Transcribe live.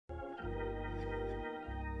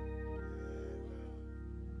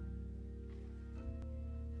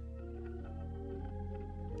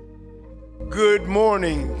Good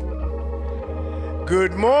morning.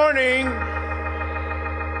 Good morning.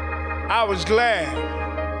 I was glad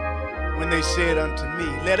when they said unto me,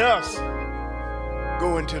 let us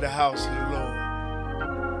go into the house of the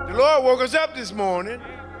Lord. The Lord woke us up this morning,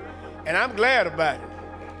 and I'm glad about it.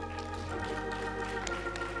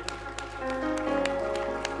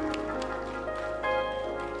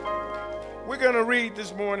 We're going to read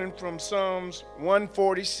this morning from Psalms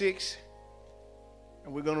 146,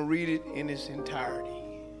 and we're going to read it in its entirety.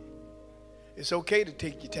 It's okay to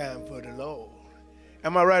take your time for the Lord.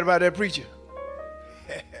 Am I right about that, preacher?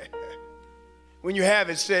 When you have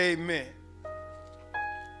it, say amen.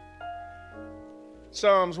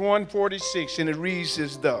 Psalms 146, and it reads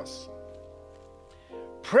as thus.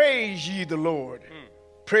 Praise ye the Lord.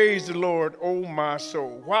 Praise the Lord, O my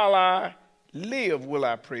soul. While I live will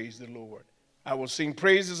I praise the Lord. I will sing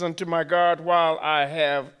praises unto my God while I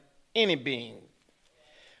have any being.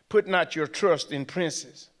 Put not your trust in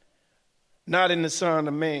princes, not in the Son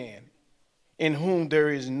of Man, in whom there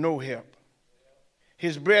is no help.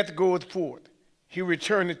 His breath goeth forth, he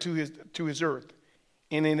returneth to his earth,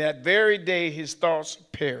 and in that very day his thoughts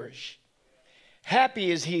perish.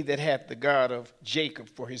 Happy is he that hath the God of Jacob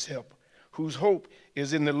for his help, whose hope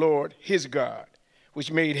is in the Lord his God,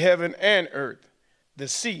 which made heaven and earth, the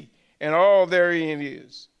sea, and all therein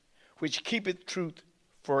is, which keepeth truth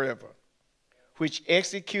forever, which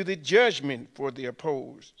executeth judgment for the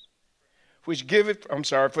opposed, which giveth,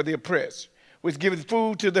 for the oppressed, which giveth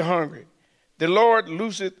food to the hungry. The Lord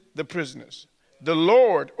looseth the prisoners. The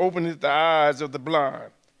Lord openeth the eyes of the blind.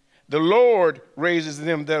 The Lord raises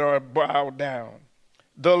them that are bowed down.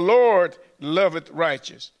 The Lord loveth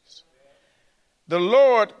righteousness. The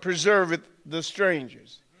Lord preserveth the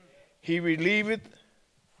strangers. He relieveth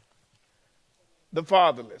the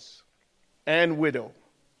fatherless and widow.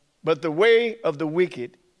 But the way of the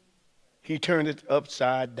wicked he turneth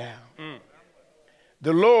upside down.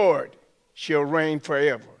 The Lord shall reign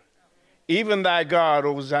forever, even thy God,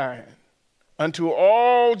 O Zion. Unto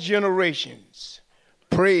all generations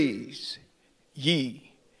praise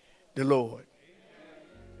ye the Lord.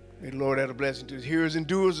 May the Lord add a blessing to his hearers and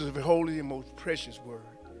doers of the holy and most precious word.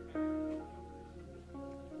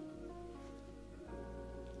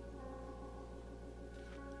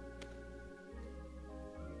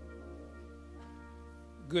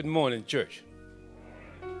 Good morning, church.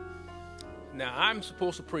 Now, I'm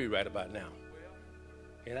supposed to pray right about now,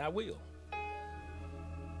 and I will.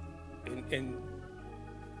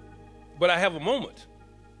 But I have a moment.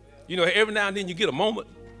 You know, every now and then you get a moment.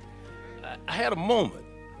 I had a moment,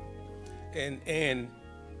 and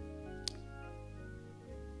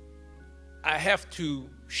I have to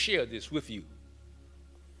share this with you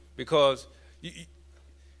because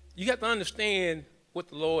you have to understand what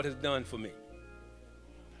the Lord has done for me.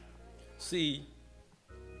 See,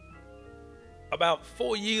 about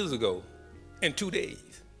 4 years ago, in 2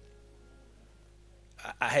 days,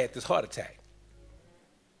 I had this heart attack.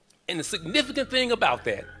 And the significant thing about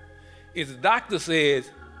that is the doctor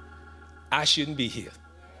says I shouldn't be here.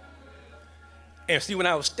 And see, when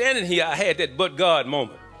I was standing here, I had that but God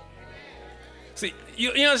moment. See,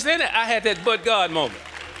 you understand that? I had that but God moment.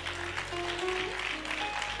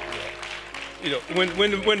 You know,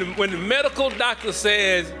 when the medical doctor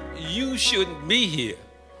says you shouldn't be here,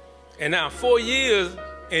 and now 4 years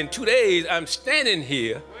and 2 days I'm standing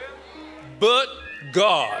here, but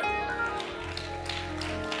God.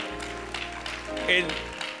 And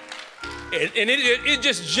it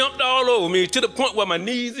just jumped all over me to the point where my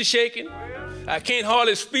knees are shaking. I can't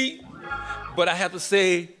hardly speak, but I have to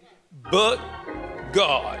say, but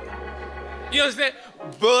God. You understand?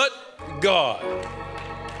 But God.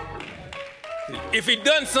 If he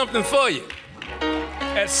done something for you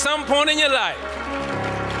at some point in your life,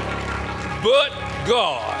 but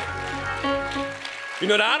God. You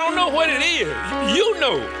know, I don't know what it is. You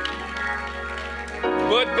know.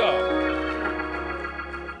 But God.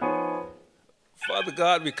 Father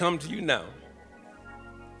God, we come to you now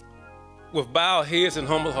with bowed heads and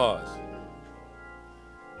humble hearts.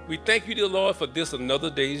 We thank you, dear Lord, for this another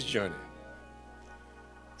day's journey.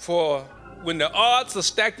 For when the odds are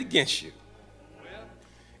stacked against you,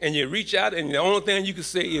 and you reach out and the only thing you can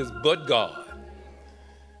say is, but God.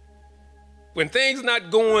 When things not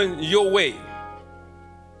going your way,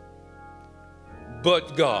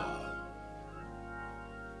 but God.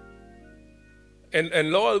 And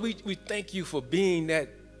Lord, we thank you for being that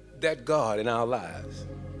God in our lives.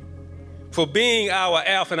 For being our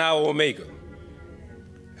Alpha and our Omega.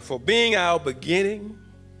 For being our beginning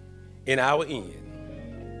and our end.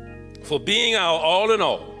 For being our all in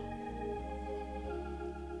all.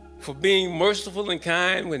 For being merciful and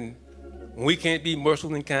kind when when we can't be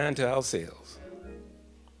merciful and kind to ourselves,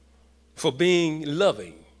 for being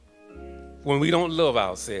loving when we don't love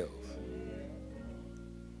ourselves,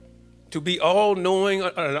 to be all-knowing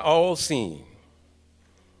and all-seeing.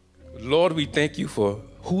 Lord, we thank you for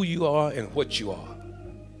who you are and what you are.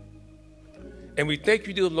 And we thank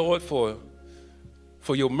you, dear Lord, for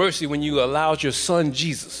your mercy when you allowed your son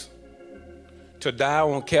Jesus to die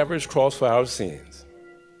on Calvary's cross for our sins.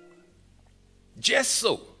 Just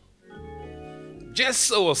so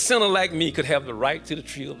a sinner like me could have the right to the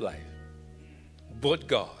tree of life. But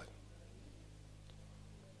God,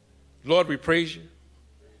 Lord, we praise you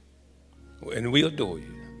and we adore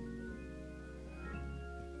you.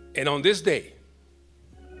 And on this day,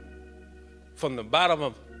 from the bottom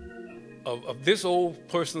of this old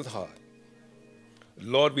person's heart,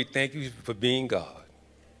 Lord, we thank you for being God.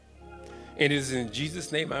 And it is in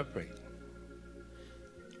Jesus' name I pray.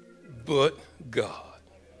 But God.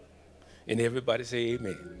 And everybody say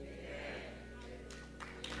amen.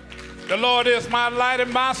 The Lord is my light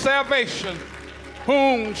and my salvation.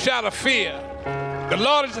 Whom shall I fear? The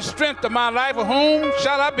Lord is the strength of my life. Of whom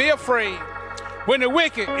shall I be afraid? When the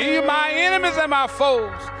wicked, even my enemies and my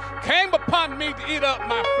foes, came upon me to eat up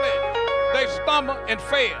my flesh, they stumbled and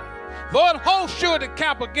fell. Though an host should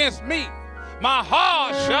encamp against me, my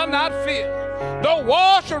heart shall not fear. Though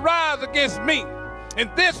war shall rise against me, in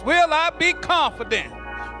this will I be confident.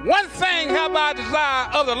 One thing have I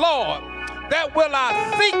desired of the Lord, that will I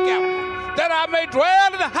seek after, that I may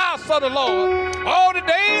dwell in the house of the Lord all the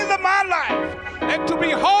days of my life, and to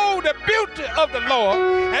behold the beauty of the Lord,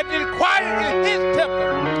 and to inquire in his temple.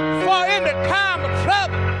 For in the time of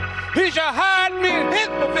trouble he shall hide me in his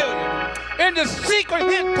pavilion. In the secret of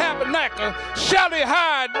his tabernacle shall he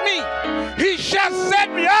hide me. He shall set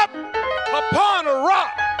me up upon a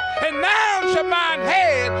rock, and now shall mine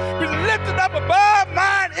head be lifted up above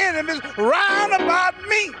mine enemies round about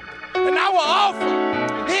me. And I will offer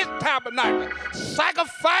in his tabernacle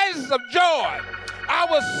sacrifices of joy. I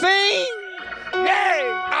will sing, yea,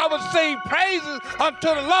 I will sing praises unto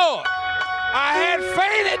the Lord. I had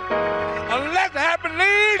fainted unless I had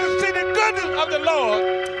believed to see the goodness of the Lord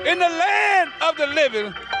in the land of the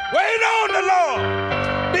living. Wait on the Lord,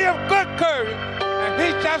 be of good courage, and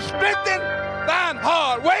he shall strengthen thine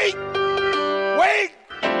heart. Wait,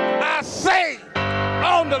 I say,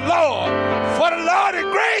 on the Lord, for the Lord is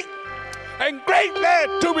great, and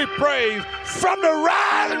greatly to be praised. From the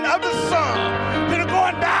rising of the sun to the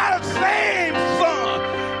going down of the same sun,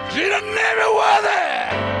 Jesus never worthy.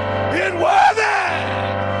 He's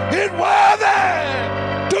worthy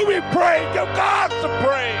to be praised. Give God to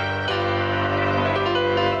praise.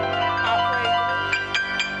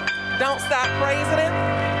 Don't stop praising him.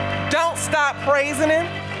 Don't stop praising him.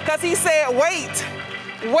 Because he said, wait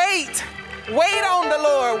on the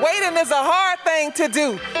Lord. Waiting is a hard thing to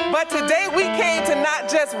do. But today we came to not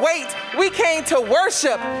just wait. We came to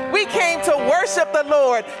worship. We came to worship the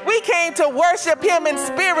Lord. We came to worship him in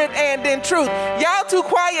spirit and in truth. Y'all too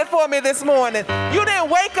quiet for me this morning. You didn't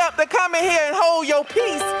wake up to come in here and hold your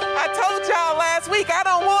peace. I told y'all last week, I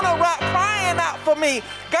don't want a rock crying out for me.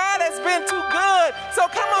 God has been too good. So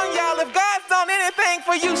come on, y'all. If God's done anything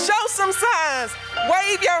for you, show some signs.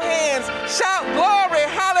 Wave your hands. Shout glory.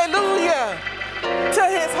 Hallelujah to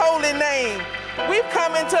his holy name. We've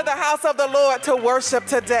come into the house of the Lord to worship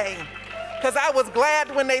today, because I was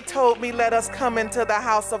glad when they told me, let us come into the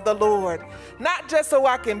house of the Lord. Not just so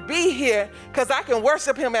I can be here, because I can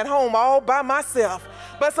worship him at home all by myself,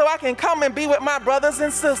 but so I can come and be with my brothers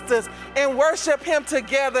and sisters and worship him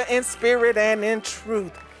together in spirit and in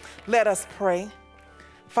truth. Let us pray.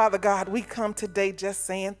 Father God, we come today just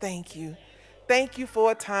saying thank you. Thank you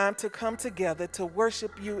for a time to come together to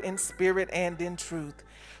worship you in spirit and in truth.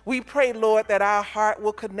 We pray, Lord, that our heart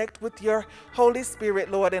will connect with your Holy Spirit,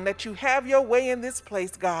 Lord, and that you have your way in this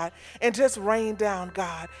place, God, and just rain down,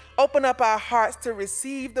 God. Open up our hearts to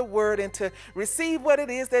receive the word and to receive what it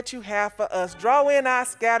is that you have for us. Draw in our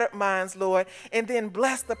scattered minds, Lord, and then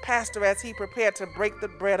bless the pastor as he prepared to break the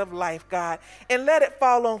bread of life, God. And let it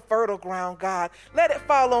fall on fertile ground, God. Let it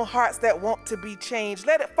fall on hearts that want to be changed.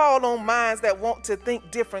 Let it fall on minds that want to think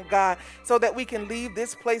different, God, so that we can leave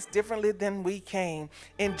this place differently than we came.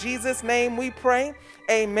 In Jesus' name we pray.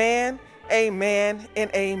 Amen, amen,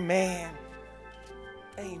 and amen.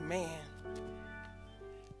 Amen.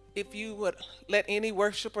 If you would let any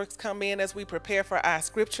worshipers come in as we prepare for our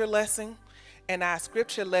scripture lesson. And our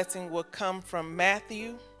scripture lesson will come from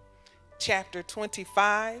Matthew chapter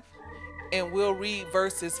 25. And we'll read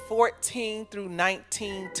verses 14 through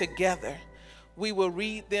 19 together. We will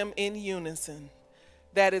read them in unison.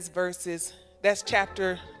 That is verses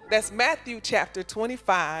That's Matthew chapter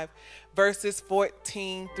 25, verses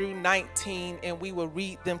 14 through 19, and we will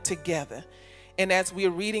read them together. And as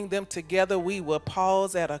we're reading them together, we will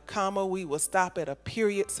pause at a comma, we will stop at a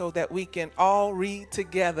period so that we can all read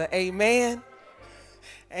together. Amen.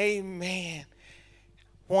 Amen.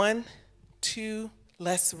 1, 2,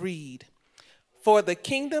 let's read. For the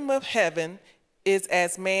kingdom of heaven is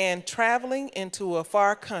as man traveling into a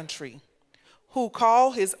far country, who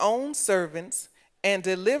called his own servants and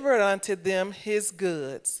delivered unto them his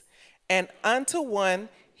goods. And unto one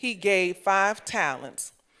he gave 5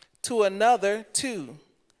 talents, to another 2,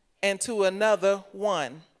 and to another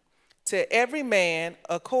 1, to every man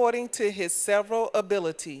according to his several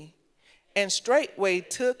ability, and straightway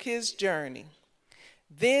took his journey.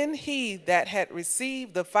 Then he that had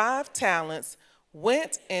received the 5 talents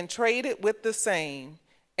went and traded with the same,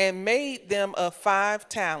 and made them of 5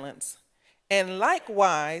 talents. And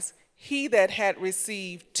likewise, he that had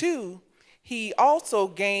received 2, he also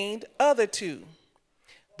gained other 2.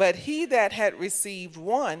 But he that had received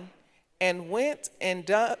 1, and went and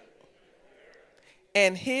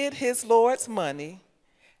hid his Lord's money,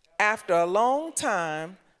 after a long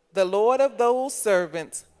time, the Lord of those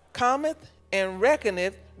servants cometh and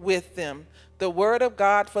reckoneth with them. The word of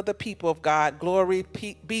God for the people of God. Glory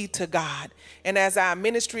be to God. And as our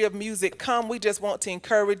ministry of music come, we just want to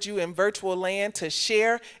encourage you in virtual land to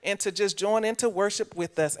share and to just join into worship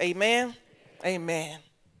with us. Amen. Amen.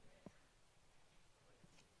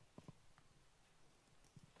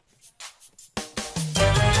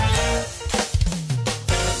 Praise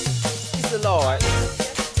the Lord.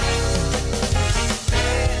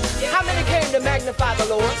 How many came to magnify the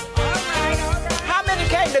Lord? How many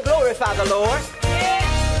came to glorify the Lord?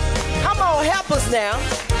 Come on, help us now.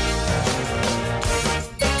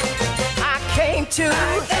 I came to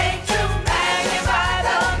magnify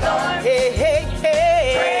the Lord. Hey, hey,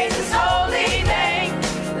 hey. Praise his holy name.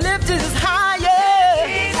 Lift his higher.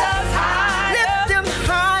 Jesus higher. Lift him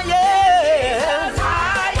higher. Jesus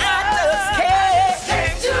higher. I just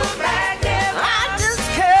came to magnify. I just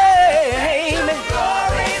came.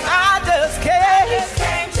 I just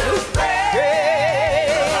came to praise.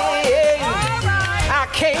 I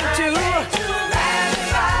came to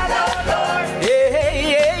magnify the Lord. Yeah,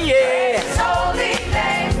 yeah, yeah. His holy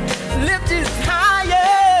name. Lift his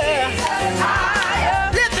higher.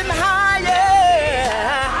 Lift him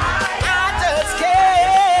higher. I just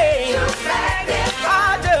came.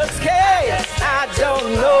 I just came. I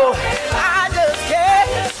don't know. I just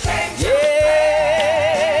came.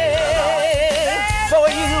 Yeah. For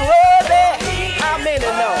you worthy. How many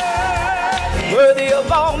know? Worthy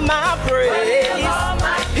of all my praise.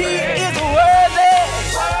 He is worthy.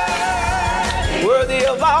 Worthy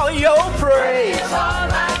of all your praise.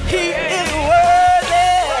 He is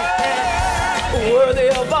worthy. Worthy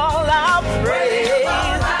of all our praise.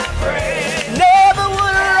 Never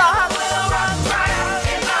would rock.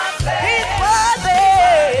 He's worthy.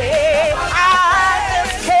 I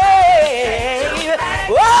just came.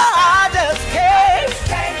 Oh, I just came.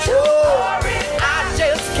 Oh, I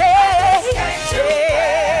just came.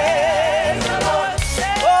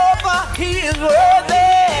 Oh, but he is worthy.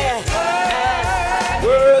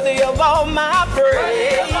 Worthy of all my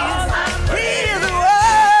praise. He is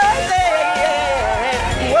worthy.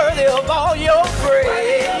 Worthy of all your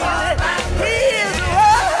praise. He is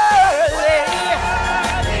worthy.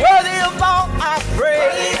 Worthy of all my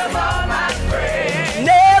praise.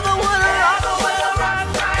 Never would rock.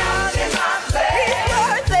 He's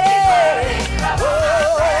worthy.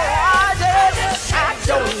 Oh, I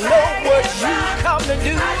don't know what you come to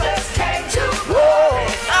do. Oh,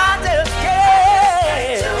 I just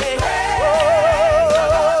came.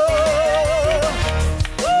 Oh,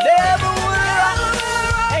 never would rock.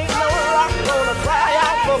 Ain't no rock gonna cry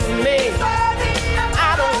out for me.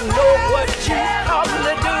 I don't know what you come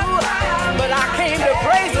to do, but I came to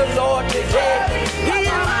praise the Lord today. He's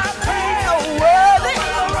so worthy.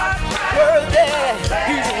 Worthy.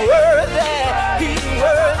 He's worthy. He's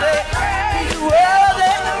worthy. He's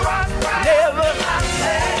worthy. Never.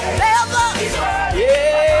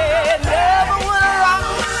 Yeah, never would a rock.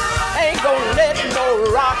 Ain't gonna let no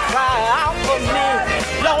rock cry out for me.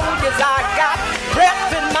 Long as I got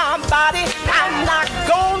breath in my body, I'm not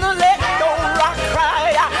gonna let no rock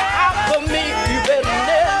cry out for me. You better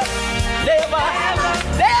never,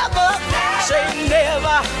 never, say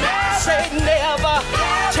never, say never.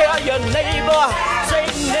 Tell your neighbor, say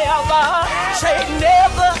never,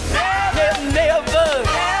 never,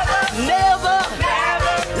 never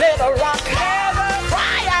let a rock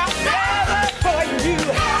cry out for you.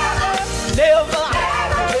 Never,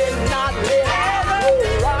 will not let a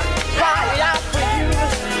rock cry out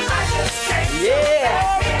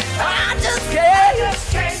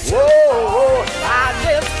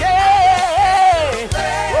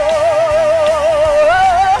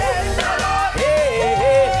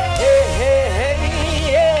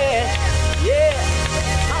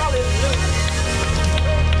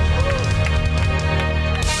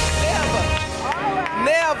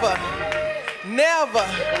never,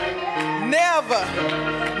 never,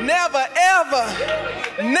 never, ever,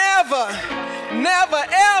 never, never,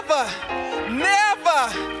 ever, never,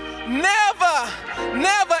 never,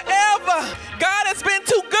 never, ever. God has been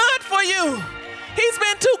too good for you. He's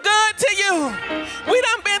been too good to you. We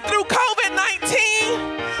done been through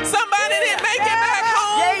COVID-19. Somebody didn't make it back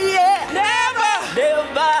home. Never,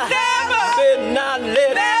 never, Did not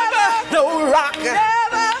let no rock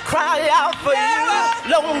cry out for you.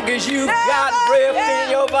 Long as you got breath in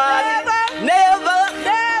your body. Never,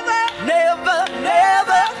 never, never,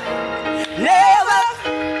 never, never,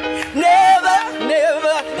 never,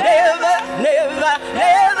 never, never,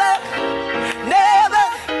 never, never.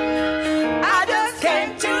 I just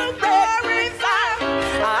came to glorify.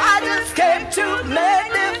 I just came to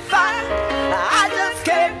magnify. I just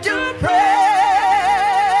came to praise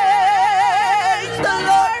the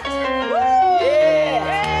Lord. Yeah.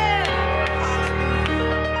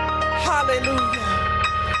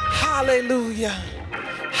 hallelujah,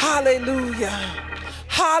 hallelujah, hallelujah,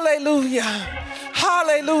 hallelujah,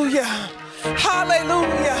 hallelujah,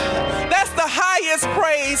 hallelujah. That's the highest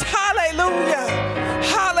praise. Hallelujah,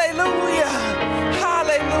 hallelujah,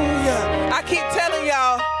 hallelujah. I keep telling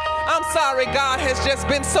y'all, I'm sorry, God has just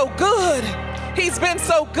been so good. He's been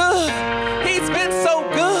so good. He's been so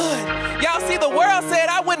good. Y'all see, the world said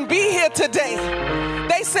I wouldn't be here today.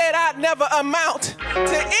 They said I'd never amount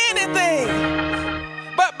to anything.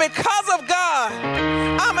 But because of God,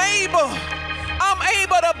 I'm able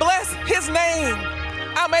to bless his name.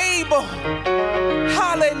 I'm able.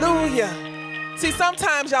 Hallelujah. See,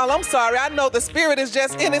 sometimes, y'all, I'm sorry. I know the Spirit is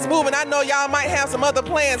just in his movement. I know y'all might have some other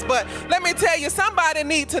plans, but let me tell you, somebody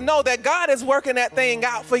needs to know that God is working that thing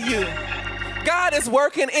out for you. God is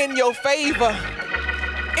working in your favor.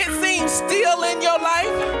 It seems still in your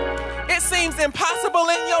life. It seems impossible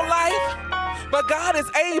in your life, but God is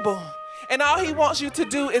able. And all he wants you to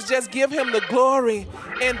do is just give him the glory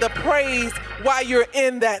and the praise while you're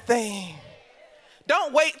in that thing.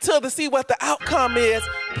 Don't wait till to see what the outcome is.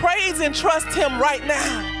 Praise and trust him right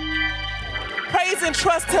now. Praise and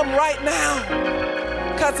trust him right now,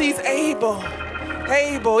 because he's able.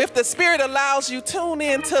 Able. If the Spirit allows you, tune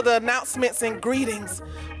in to the announcements and greetings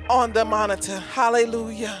on the monitor.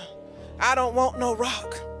 Hallelujah. I don't want no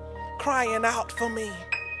rock crying out for me.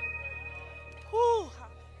 Whew.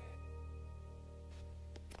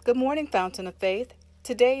 Good morning, Fountain of Faith.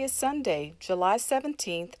 Today is Sunday, July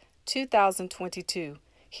 17th, 2022.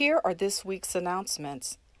 Here are this week's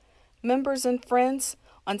announcements. Members and friends,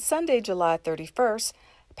 on Sunday, July 31st,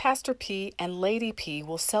 Pastor P and Lady P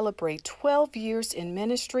will celebrate 12 years in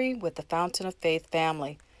ministry with the Fountain of Faith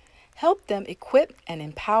family. Help them equip and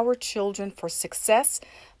empower children for success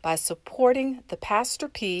by supporting the Pastor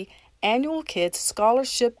P Annual Kids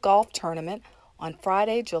Scholarship Golf Tournament on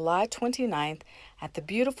Friday, July 29th at the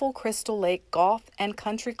beautiful Crystal Lake Golf and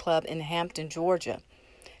Country Club in Hampton, Georgia.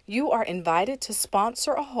 You are invited to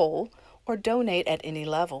sponsor a hole or donate at any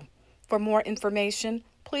level. For more information,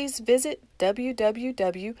 please visit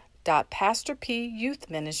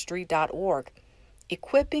www.pastorpyouthministry.org.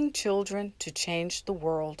 Equipping children to change the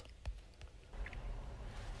world.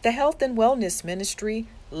 The Health and Wellness Ministry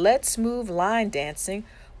Let's Move line dancing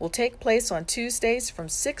will take place on Tuesdays from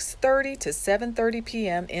 6:30 to 7:30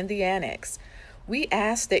 p.m. in the annex. We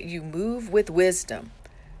ask that you move with wisdom.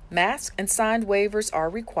 Masks and signed waivers are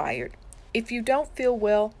required. If you don't feel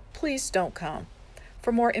well, please don't come.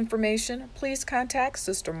 For more information, please contact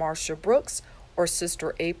Sister Marcia Brooks or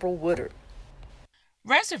Sister April Woodard.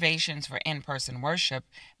 Reservations for in-person worship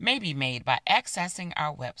may be made by accessing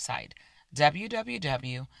our website,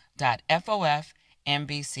 www.fofmbc.org.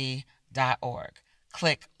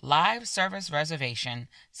 Click Live Service Reservation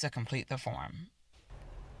to complete the form.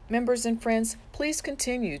 Members and friends, please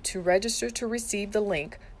continue to register to receive the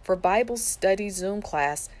link for Bible Study Zoom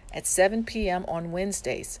class at 7 p.m. on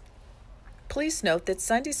Wednesdays. Please note that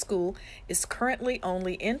Sunday school is currently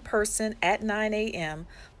only in person at 9 a.m.,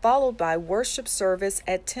 followed by worship service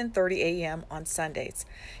at 10:30 a.m. on Sundays.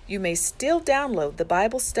 You may still download the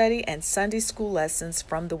Bible study and Sunday school lessons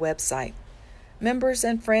from the website. Members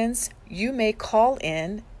and friends, you may call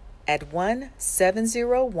in at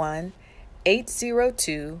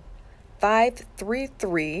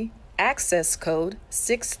 1-701-802-533, access code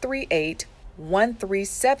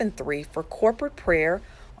 638-1373 for corporate prayer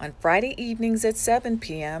on Friday evenings at 7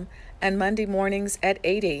 p.m. and Monday mornings at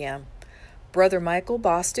 8 a.m. Brother Michael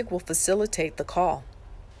Bostic will facilitate the call.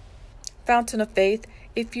 Fountain of Faith,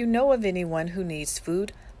 if you know of anyone who needs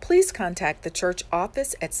food, please contact the church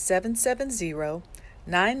office at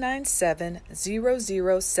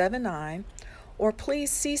 770-997-0079, or please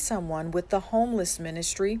see someone with the Homeless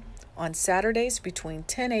Ministry on Saturdays between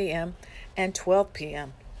 10 a.m. and 12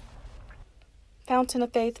 p.m. Fountain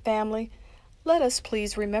of Faith family, let us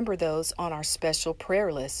please remember those on our special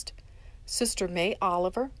prayer list: Sister May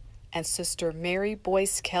Oliver and Sister Mary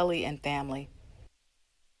Boyce Kelly and family.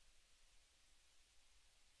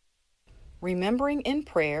 Remembering in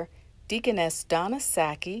prayer Deaconess Donna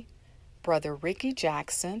Sackey, Brother Ricky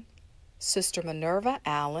Jackson, Sister Minerva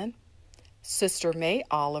Allen, Sister May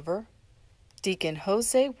Oliver, Deacon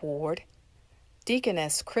Jose Ward,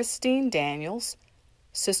 Deaconess Christine Daniels,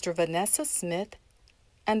 Sister Vanessa Smith,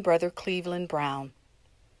 and Brother Cleveland Brown.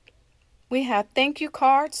 We have thank you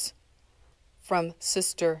cards from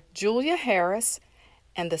Sister Julia Harris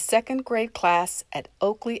and the second grade class at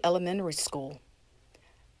Oakley Elementary School,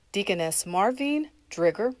 Deaconess Marvine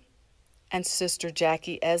Drigger, and Sister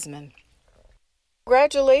Jackie Esmond.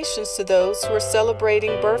 Congratulations to those who are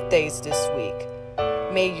celebrating birthdays this week.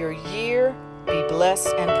 May your year be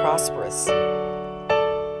blessed and prosperous.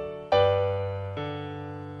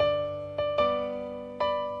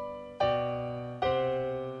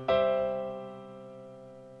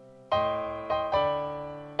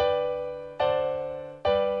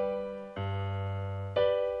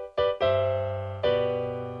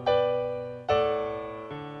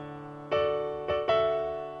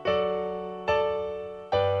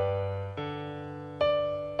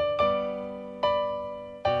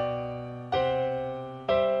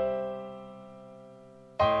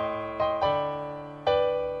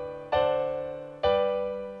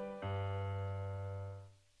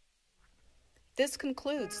 This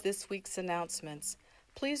concludes this week's announcements.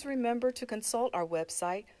 Please remember to consult our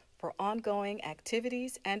website for ongoing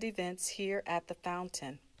activities and events here at the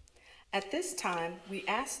Fountain. At this time, we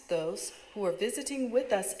ask those who are visiting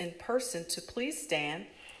with us in person to please stand,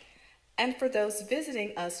 and for those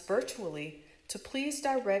visiting us virtually to please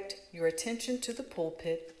direct your attention to the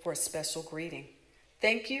pulpit for a special greeting.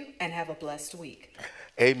 Thank you and have a blessed week.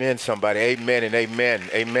 Amen, somebody. Amen and amen.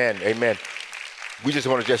 Amen. Amen. We just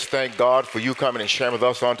want to just thank God for you coming and sharing with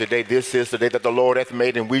us on today. This is the day that the Lord hath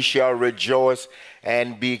made, and we shall rejoice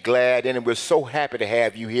and be glad in it. We're so happy to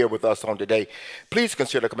have you here with us on today. Please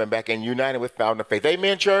consider coming back and uniting with Fountain of Faith.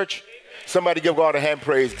 Amen, church? Somebody give God a hand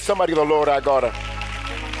praise. Somebody give the Lord our God a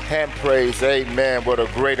hand praise. Amen. What a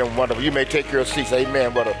great and wonderful. You may take your seats.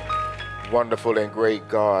 Amen. What a wonderful and great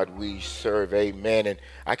God we serve. Amen. And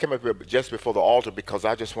I came up here just before the altar because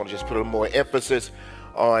I just want to just put a little more emphasis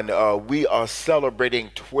on we are celebrating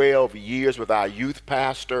 12 years with our youth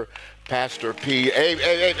pastor, Pastor P.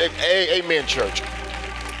 Amen, church.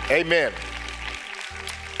 Amen.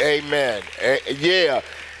 Amen. Yeah.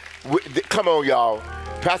 Come on, y'all.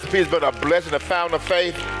 Pastor P has been a blessing, a fountain of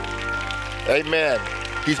faith. Amen.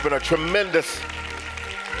 He's been a tremendous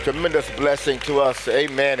blessing to us.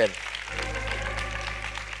 Amen.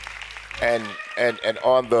 And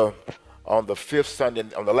on the fifth Sunday,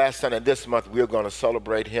 on the last Sunday this month, we're going to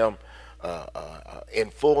celebrate him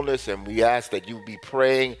in fullness, and we ask that you be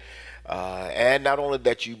praying, and not only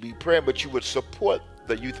that you be praying, but you would support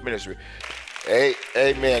the youth ministry.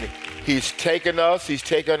 Amen. He's taken our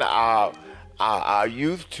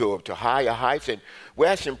youth to higher heights, and we're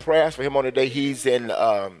asking prayers for him on the day. He's in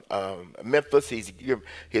Memphis.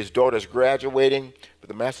 His daughter's graduating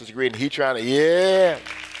with a master's degree, and he's trying to,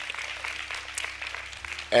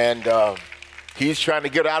 and he's trying to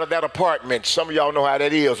get out of that apartment. Some of y'all know how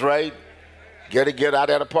that is, right? Get out of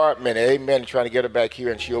that apartment. Amen. Trying to get her back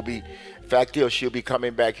here, and she'll be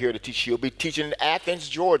coming back here to teach. She'll be teaching in Athens,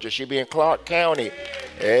 Georgia. She'll be in Clark County.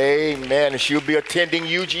 Amen. And she'll be attending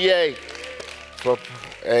UGA for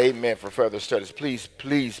further studies. Please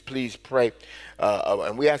pray.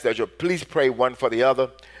 And we ask that you please pray one for the other.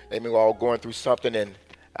 Amen. We're all going through something, and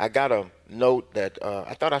I got a note that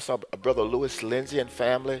I thought I saw Brother Lewis Lindsay and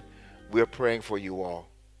family. We're praying for you all.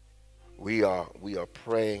 We are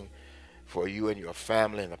praying for you and your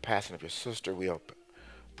family and the passing of your sister. We are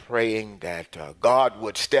praying that God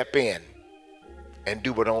would step in and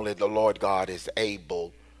do what only the Lord God is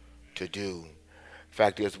able to do.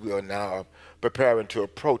 Fact is, we are now preparing to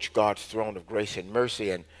approach God's throne of grace and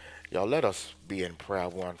mercy, and y'all let us be in prayer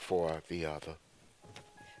one for the other.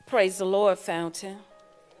 Praise the Lord, Fountain.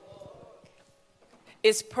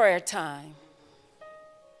 It's prayer time.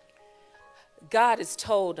 God has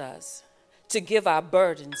told us to give our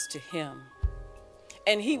burdens to him,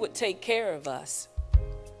 and he would take care of us.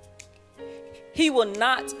 He will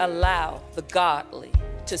not allow the godly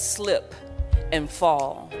to slip and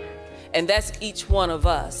fall, and that's each one of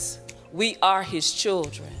us. We are his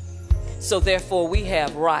children, so therefore we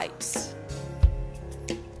have rights.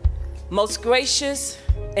 Most gracious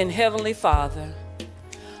and heavenly Father,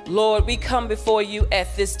 Lord, we come before you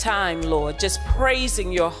at this time, Lord, just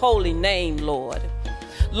praising your holy name, Lord.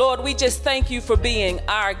 Lord, we just thank you for being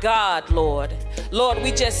our God, Lord. Lord,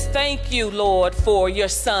 we just thank you, Lord, for your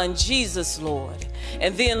son, Jesus, Lord.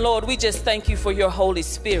 And then, Lord, we just thank you for your Holy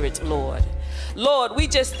Spirit, Lord. Lord, we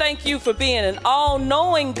just thank you for being an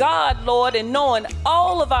all-knowing God, Lord, and knowing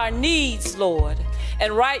all of our needs, Lord.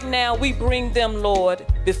 And right now, we bring them, Lord,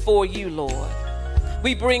 before you, Lord.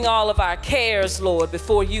 We bring all of our cares, Lord,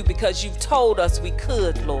 before you because you've told us we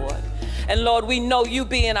could, Lord. And Lord, we know you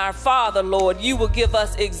being our Father, Lord, you will give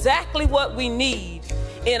us exactly what we need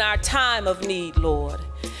in our time of need, Lord.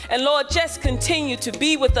 And Lord, just continue to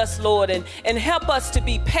be with us, Lord, and help us to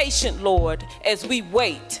be patient, Lord, as we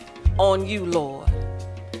wait on you, Lord.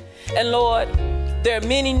 And Lord, there are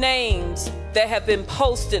many names that have been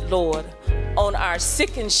posted, Lord, on our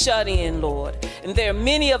sick and shut in, Lord. And there are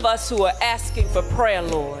many of us who are asking for prayer,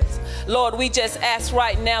 Lord. Lord, we just ask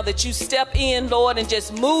right now that you step in, Lord, and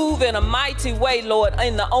just move in a mighty way, Lord,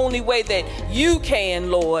 in the only way that you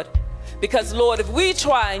can, Lord. Because, Lord, if we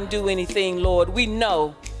try and do anything, Lord, we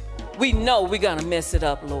know we're going to mess it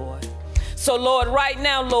up, Lord. So, Lord, right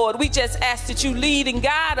now, Lord, we just ask that you lead and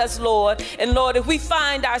guide us, Lord. And, Lord, if we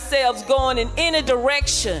find ourselves going in any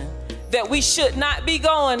direction that we should not be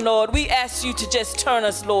going, Lord, we ask you to just turn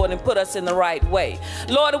us, Lord, and put us in the right way.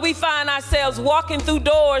 Lord, if we find ourselves walking through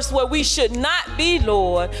doors where we should not be,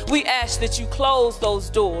 Lord, we ask that you close those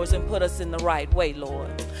doors and put us in the right way,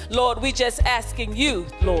 Lord. Lord, we just asking you,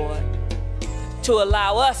 Lord, to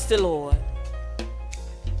allow us to, Lord,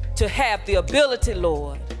 to have the ability,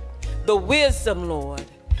 Lord, the wisdom, Lord,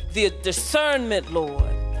 the discernment,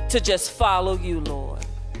 Lord, to just follow you, Lord.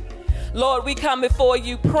 Lord, we come before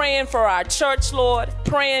you praying for our church, Lord,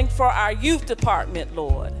 praying for our youth department,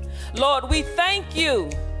 Lord. Lord, we thank you.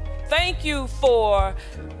 Thank you for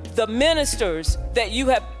the ministers that you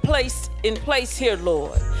have placed in place here,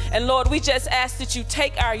 Lord. And Lord, we just ask that you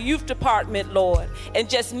take our youth department, Lord, and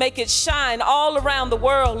just make it shine all around the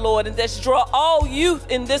world, Lord, and just draw all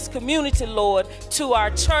youth in this community, Lord, to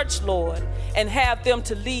our church, Lord, and have them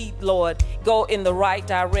to lead, Lord, go in the right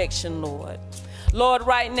direction, Lord. Lord,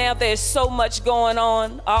 right now there's so much going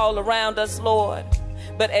on all around us, Lord.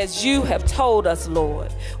 But as you have told us,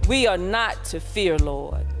 Lord, we are not to fear,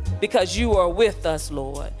 Lord, because you are with us,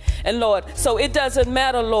 Lord. And Lord, so it doesn't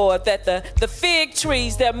matter, Lord, that the fig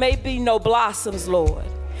trees, there may be no blossoms, Lord.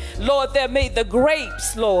 Lord, there may the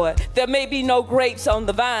grapes, Lord. There may be no grapes on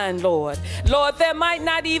the vine, Lord. Lord, there might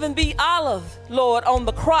not even be olive, Lord, on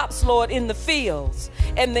the crops, Lord, in the fields.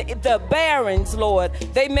 And the barrens, Lord,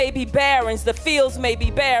 they may be barrens. The fields may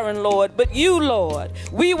be barren, Lord. But you, Lord,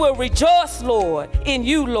 we will rejoice, Lord, in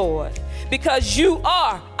you, Lord, because you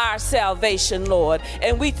are our salvation, Lord.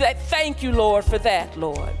 And we thank you, Lord, for that,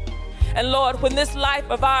 Lord. And Lord, when this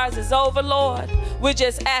life of ours is over, Lord, we're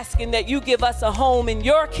just asking that you give us a home in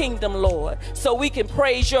your kingdom, Lord, so we can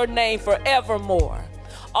praise your name forevermore.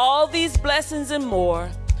 All these blessings and more,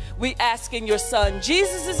 we ask in your son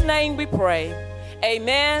Jesus' name we pray.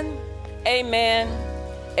 Amen, amen,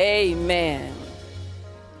 amen,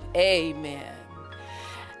 amen.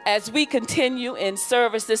 As we continue in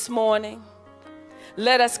service this morning,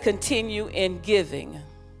 let us continue in giving.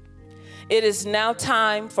 It is now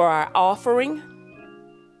time for our offering.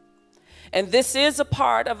 And this is a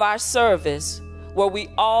part of our service where we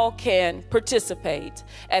all can participate.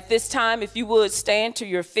 At this time, if you would stand to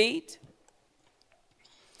your feet.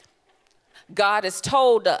 God has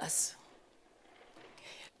told us,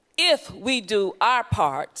 if we do our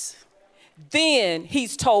parts, then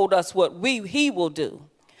he's told us what he will do.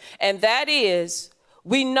 And that is,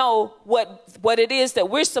 we know what it is that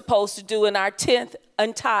we're supposed to do in our 10th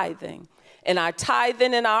and tithing. And our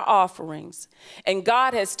tithing and our offerings. And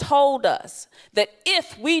God has told us that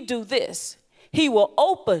if we do this, he will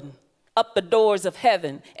open up the doors of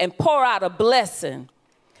heaven and pour out a blessing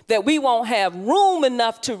that we won't have room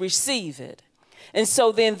enough to receive it. And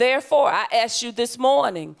so then, therefore, I ask you this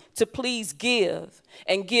morning to please give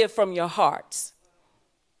and give from your hearts.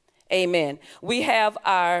 Amen. We have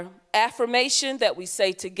our affirmation that we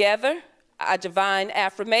say together. Our divine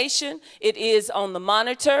affirmation. It is on the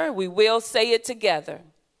monitor. We will say it together.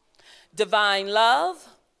 Divine love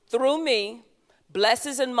through me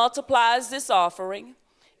blesses and multiplies this offering.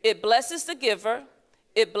 It blesses the giver.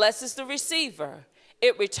 It blesses the receiver.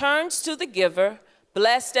 It returns to the giver,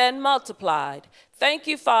 blessed and multiplied. Thank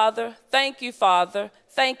you, Father. Thank you, Father.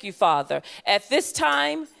 Thank you, Father. At this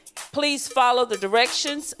time, please follow the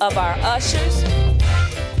directions of our ushers.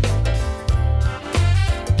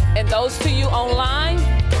 And those to you online,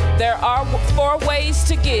 there are 4 ways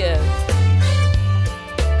to give.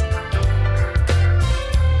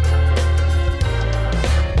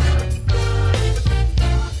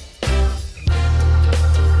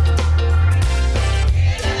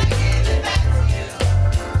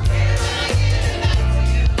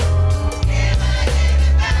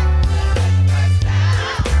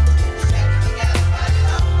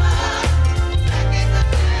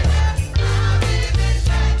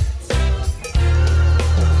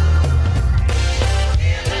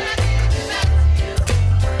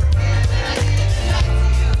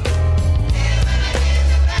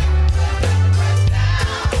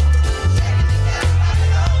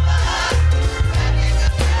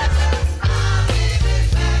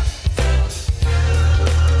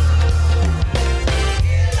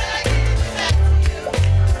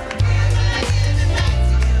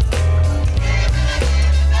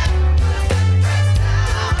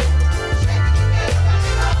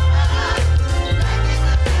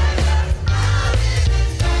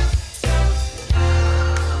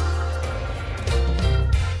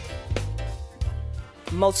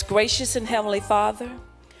 Most gracious and heavenly Father,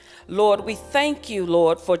 Lord, we thank you,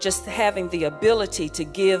 Lord, for just having the ability to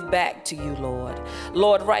give back to you, Lord.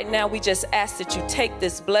 Lord, right now we just ask that you take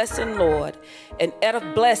this blessing, Lord, and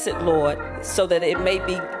bless it, Lord, so that it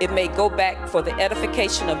may go back for the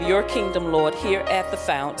edification of your kingdom, Lord, here at the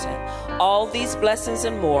fountain. All these blessings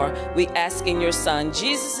and more we ask in your Son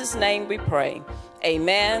Jesus' name we pray.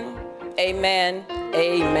 Amen, amen,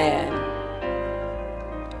 amen.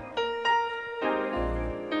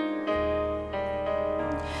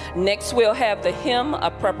 Next, we'll have the hymn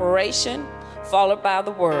of preparation, followed by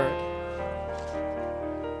the word.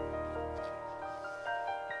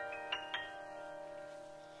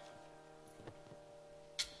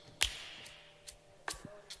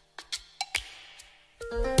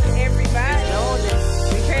 Everybody,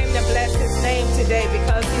 we came to bless his name today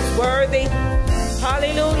because he's worthy.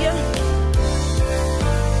 Hallelujah.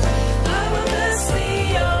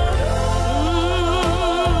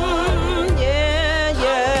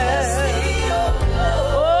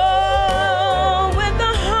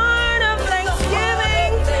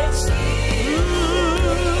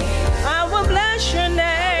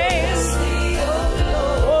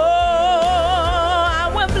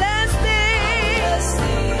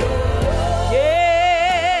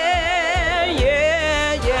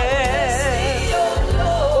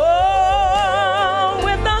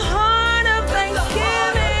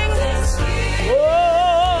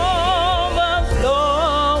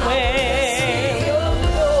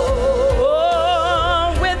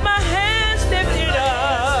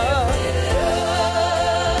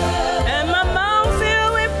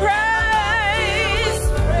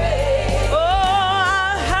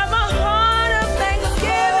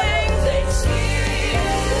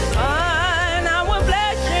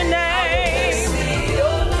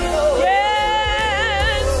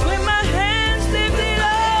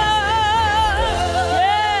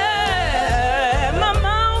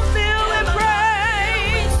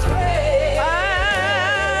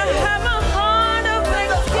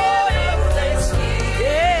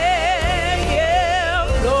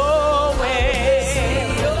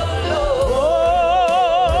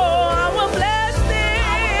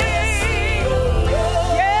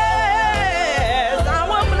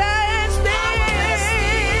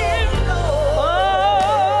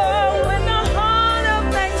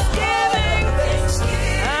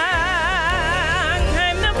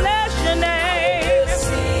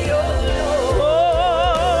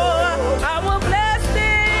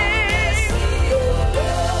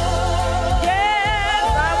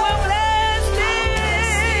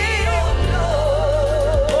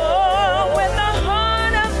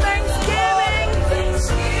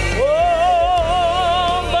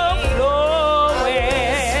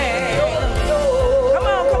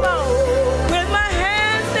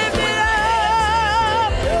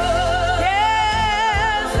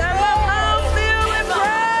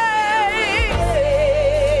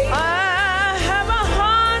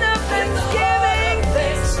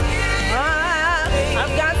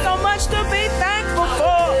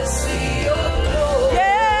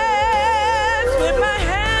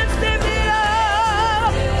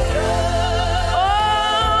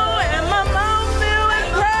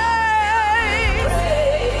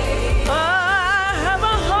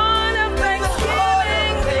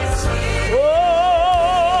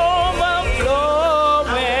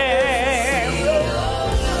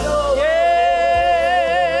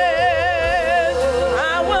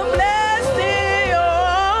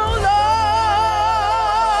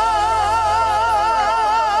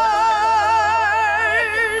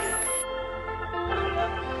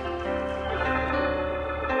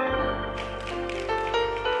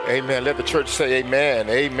 Amen. Let the church say amen.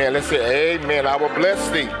 Amen. Let's say amen. I will bless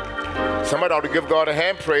thee. Somebody ought to give God a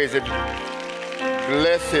hand praise and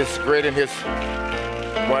bless his great and his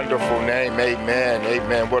wonderful name. Amen.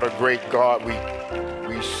 Amen. What a great God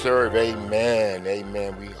we serve. Amen.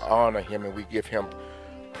 Amen. We honor him and we give him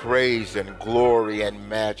praise and glory and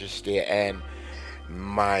majesty and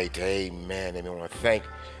might. Amen. And we want to thank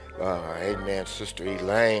amen, Sister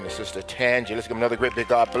Elaine and Sister Tangi. Let's give them another great big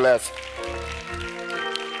God bless.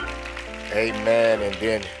 Amen. And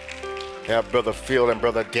then have Brother Phil and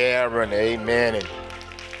Brother Darren. Amen. And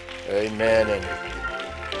amen.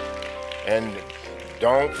 And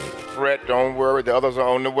don't fret, don't worry. The others are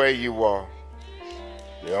on the way. You are.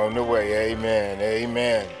 They're on the way. Amen.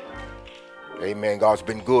 Amen. Amen. God's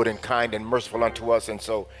been good and kind and merciful unto us. And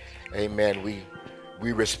so, amen, we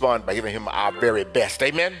respond by giving him our very best.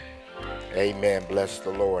 Amen. Amen. Bless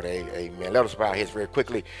the Lord. Amen. Let us bow our heads very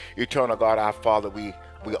quickly. Eternal God, our Father, we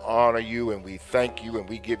honor you and we thank you and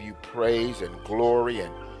we give you praise and glory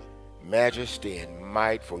and majesty, and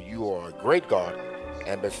might, for you are a great God,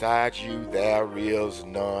 and besides you there is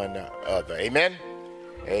none other. Amen?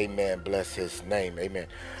 Amen. Bless his name. Amen.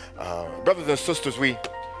 Brothers and sisters, we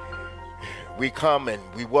come and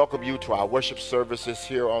we welcome you to our worship services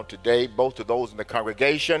here on today, both to those in the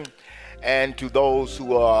congregation and to those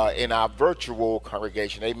who are in our virtual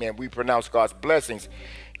congregation. Amen. We pronounce God's blessings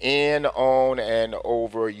in, on, and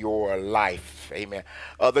over your life. Amen.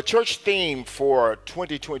 The church theme for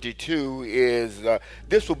 2022 is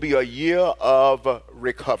this will be a year of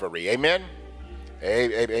recovery. Amen.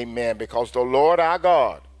 Amen. Because the Lord our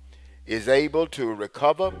God is able to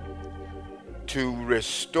recover, to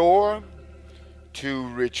restore, to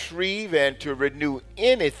retrieve, and to renew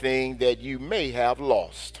anything that you may have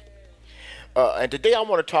lost. And today I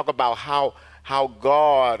want to talk about how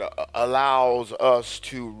God allows us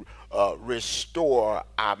to restore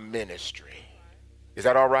our ministry. Is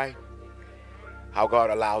that all right? How God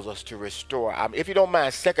allows us to restore. If you don't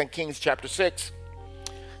mind, 2 Kings chapter 6.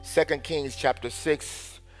 2 Kings chapter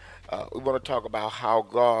 6, we want to talk about how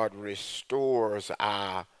God restores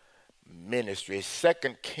our ministry. 2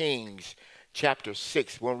 Kings chapter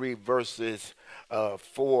 6, we'll read verses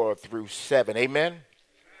 4 through 7. Amen?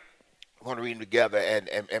 We're going to read them together,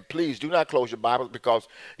 and please do not close your Bibles, because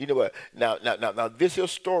you know what? Now this is a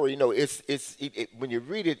story. You know, when you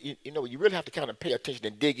read it, you know, you really have to kind of pay attention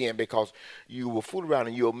and dig in, because you will fool around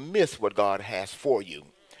and you'll miss what God has for you.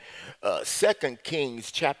 2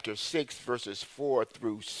 Kings chapter 6, verses 4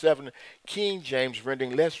 through 7, King James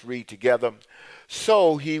rendering. Let's read together.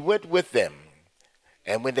 So he went with them,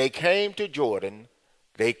 and when they came to Jordan,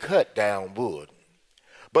 they cut down wood.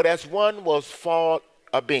 But as one was fought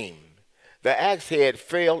a beam, the axe head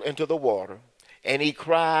fell into the water, and he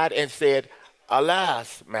cried and said,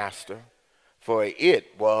 Alas, master, for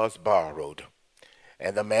it was borrowed.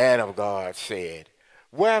 And the man of God said,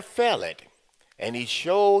 Where fell it? And he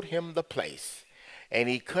showed him the place. And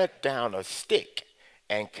he cut down a stick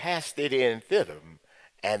and cast it in thither,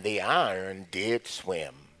 and the iron did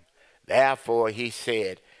swim. Therefore he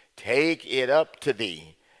said, Take it up to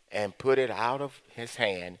thee, and put it out of his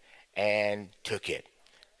hand, and took it.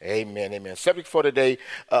 Amen, amen. Subject for today,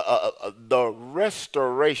 the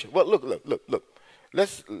restoration. Well, look.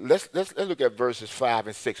 Let's look at verses 5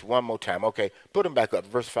 and 6 one more time. Okay, put them back up.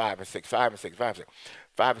 Verse 5 and 6, 5 and 6, 5 and 6,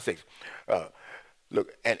 5 and 6.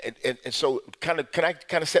 Look, and so can I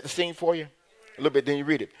kind of set the scene for you a little bit? Then you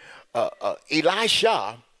read it.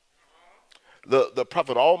 Elisha, the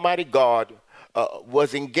prophet of Almighty God,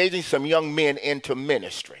 was engaging some young men into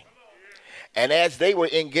ministry. And as they were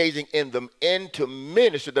engaging into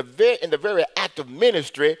ministry, in the very act of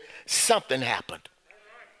ministry, something happened.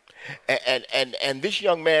 And this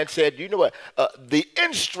young man said, you know what, the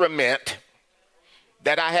instrument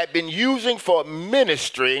that I had been using for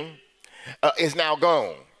ministry is now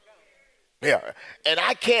gone. Yeah, and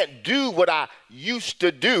I can't do what I used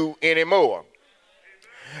to do anymore.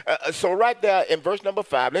 So right there in verse number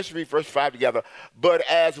 5, let's read verse 5 together. But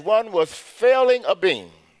as one was felling a beam,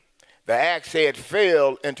 the axe head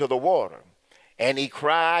fell into the water, and he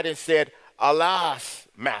cried and said, Alas,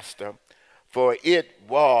 master, for it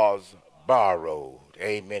was borrowed.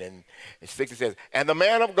 Amen. And 6 it says, And the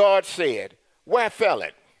man of God said, Where fell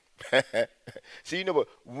it? See, you know what?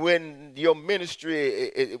 When your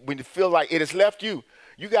ministry, when you feel like it has left you,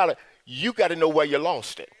 you gotta know where you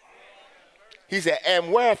lost it. He said,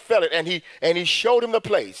 And where fell it? And he showed him the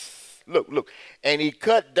place. Look, and he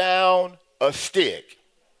cut down a stick.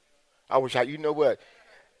 I wish you know what?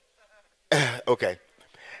 Okay.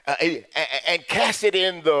 And cast it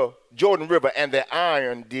in the Jordan River, and the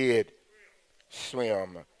iron did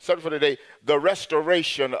swim. Subject for today, the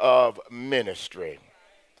restoration of ministry.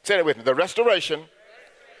 Say that with me. The restoration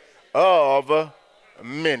of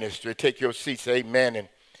ministry. Take your seats. Amen. And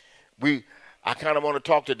I kind of want to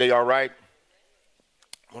talk today, all right?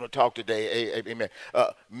 I want to talk today, amen.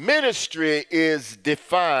 Ministry is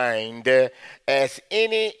defined as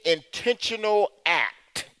any intentional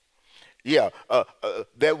act,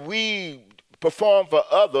 that we perform for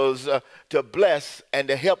others to bless and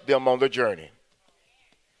to help them on their journey.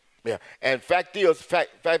 Yeah, and fact is,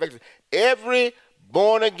 every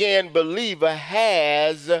born-again believer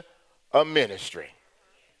has a ministry.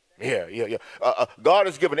 Yeah. God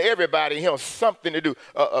has given everybody something to do.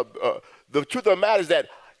 The truth of the matter is that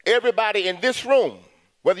everybody in this room,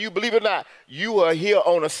 whether you believe it or not, you are here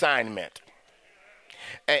on assignment.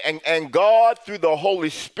 And God, through the Holy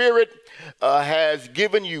Spirit, has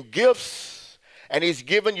given you gifts, and he's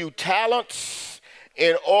given you talents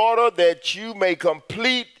in order that you may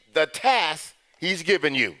complete the task he's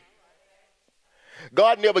given you.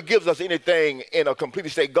 God never gives us anything in a complete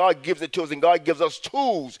state. God gives it to us, and God gives us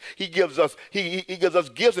tools. He gives us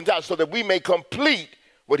gifts and talents so that we may complete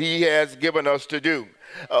what he has given us to do.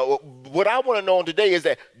 What I want to know today is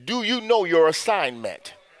that, do you know your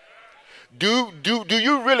assignment? Do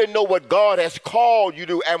you really know what God has called you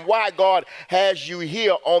to and why God has you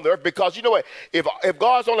here on the earth? Because you know what? If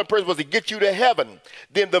God's only purpose was to get you to heaven,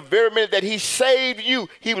 then the very minute that he saved you,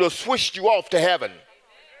 he would have switched you off to heaven.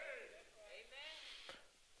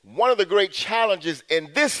 One of the great challenges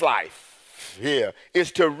in this life here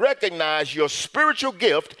is to recognize your spiritual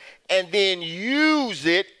gift and then use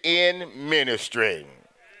it in ministry.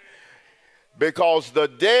 Because the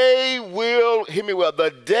day will, hear me well, the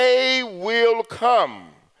day will come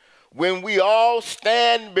when we all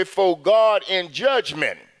stand before God in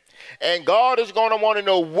judgment. And God is going to want to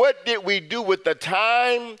know, what did we do with the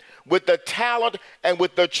time, with the talent, and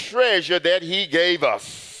with the treasure that he gave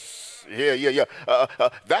us? Yeah.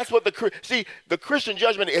 That's what the Christian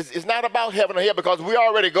judgment is not about heaven or hell, because we're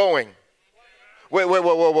already going.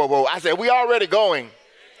 Whoa. I said, we already going.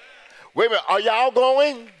 Wait a minute, are y'all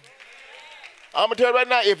going? I'm going to tell you right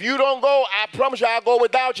now, if you don't go, I promise you I'll go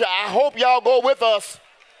without you. I hope y'all go with us.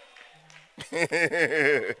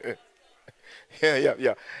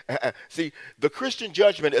 Yeah. See, the Christian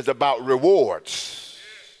judgment is about rewards.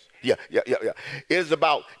 Yeah. It is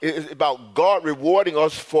about God rewarding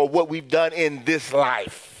us for what we've done in this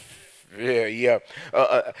life. Yeah.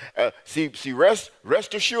 See, rest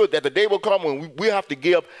assured that the day will come when we have to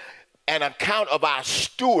give an account of our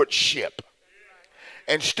stewardship.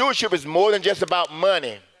 And stewardship is more than just about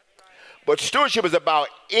money. But stewardship is about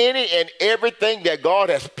any and everything that God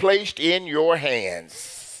has placed in your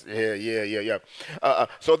hands. Yeah.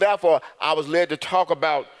 So therefore, I was led to talk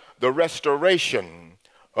about the restoration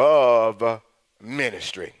of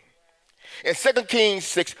ministry. In 2 Kings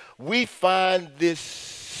 6, we find this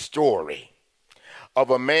story of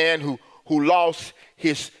a man who lost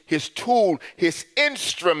his tool, his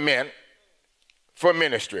instrument for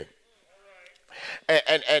ministry.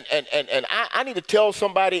 And I need to tell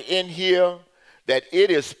somebody in here that it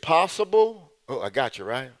is possible. Oh, I got you,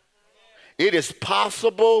 right? It is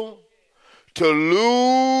possible to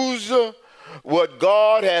lose what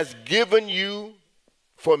God has given you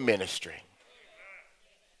for ministry.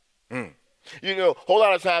 You know, a whole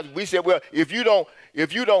lot of times we say, well, if you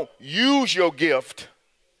don't use your gift,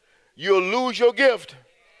 you'll lose your gift.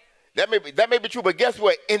 That may be true, but guess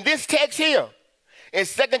what? In this text here, in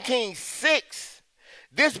 2 Kings 6,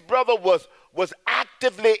 this brother was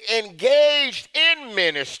actively engaged in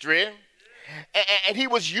ministry, and he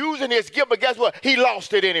was using his gift, but guess what? He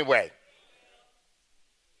lost it anyway.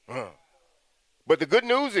 But the good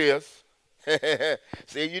news is,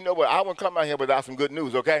 see, you know what? I won't come out here without some good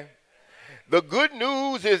news, okay? The good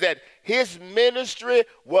news is that his ministry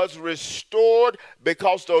was restored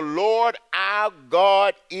because the Lord our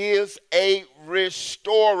God is a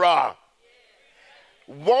restorer.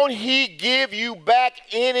 Won't he give you back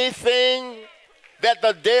anything that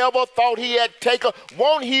the devil thought he had taken?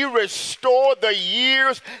 Won't he restore the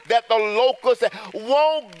years that the locusts had?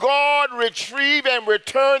 Won't God retrieve and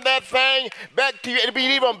return that thing back to you? It'll be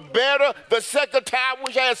even better the second time. I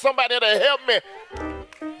wish I had somebody to help me.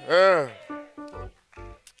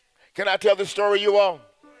 Can I tell this story, you all?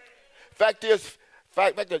 Fact is,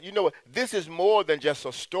 you know what? This is more than just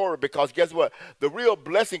a story, because guess what? The real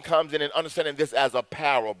blessing comes in understanding this as a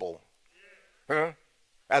parable.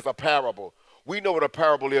 As a parable. We know what a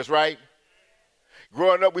parable is, right?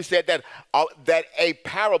 Growing up, we said that a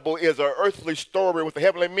parable is an earthly story with a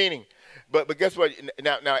heavenly meaning. But guess what?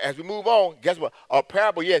 Now, as we move on, guess what? A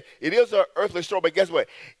parable, yes, it is an earthly story, but guess what?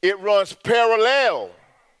 It runs parallel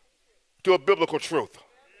to a biblical truth.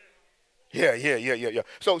 Yeah.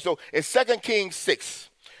 So in 2 Kings 6,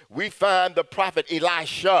 we find the prophet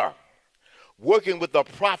Elisha working with the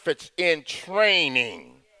prophets in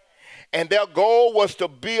training. And their goal was to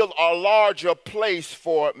build a larger place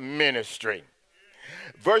for ministry.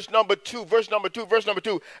 Verse number 2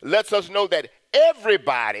 lets us know that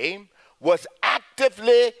everybody was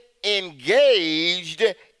actively engaged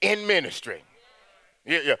in ministry.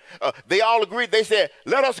 They all agreed. They said,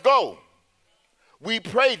 let us go. We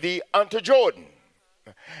pray thee unto Jordan,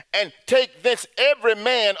 and take this every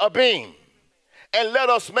man a beam, and let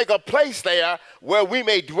us make a place there where we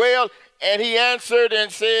may dwell. And he answered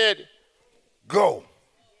and said, go.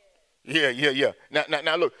 Yeah.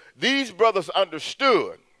 Now look, these brothers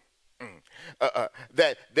understood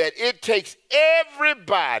that it takes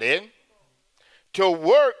everybody to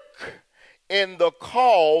work in the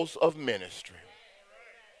cause of ministry.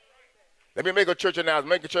 Let me make a church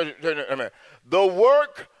announcement. The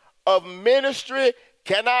work of ministry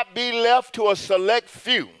cannot be left to a select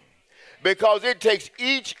few, because it takes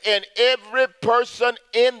each and every person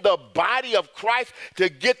in the body of Christ to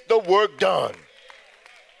get the work done.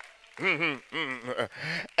 And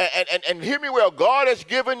hear me well, God has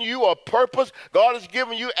given you a purpose. God has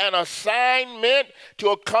given you an assignment to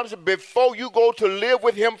accomplish before you go to live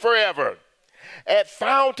with him forever. At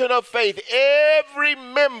Fountain of Faith, every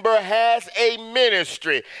member has a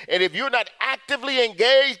ministry. And if you're not actively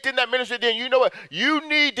engaged in that ministry, then you know what? You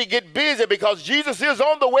need to get busy, because Jesus is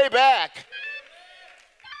on the way back.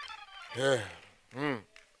 Hear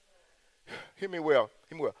me well.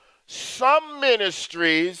 Hear me well. Some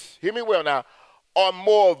ministries, hear me well now, are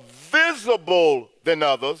more visible than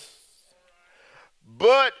others,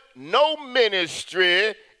 but no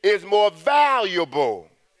ministry is more valuable.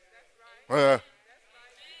 Yeah.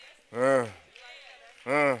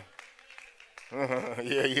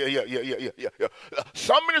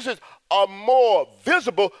 Some ministries are more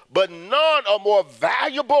visible, but none are more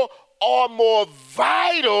valuable or more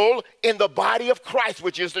vital in the body of Christ,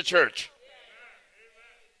 which is the church.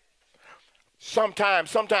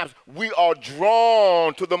 Sometimes we are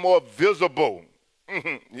drawn to the more visible.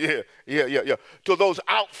 To those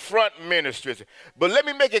out front ministries. But let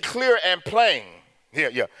me make it clear and plain.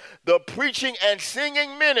 The preaching and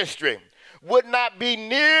singing ministry would not be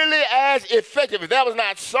nearly as effective if there was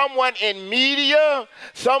not someone in media,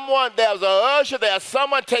 someone, there's a usher, there's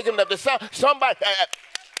someone taking up the sound, somebody,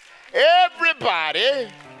 everybody.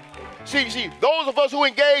 See, those of us who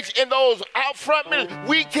engage in those out front ministries,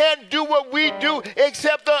 we can't do what we do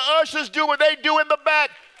except the ushers do what they do in the back,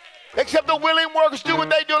 except the willing workers do what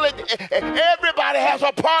they do. Everybody has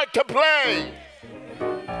a part to play.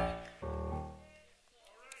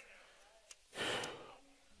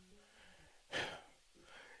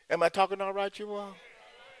 Am I talking all right, you all?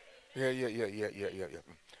 Yeah.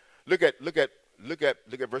 Look at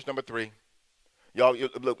verse number 3. Y'all,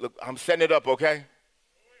 look, I'm setting it up, okay?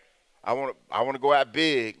 I want to go out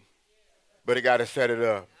big, but I got to set it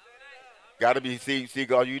up. Got to be, see,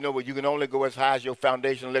 God, you know what? You can only go as high as your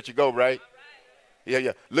foundation and let you go, right?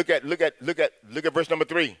 Yeah. Look at verse number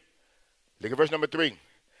 3. Look at verse number 3.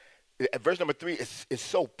 Verse number 3 is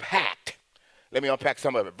so packed. Let me unpack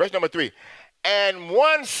some of it. Verse number 3. And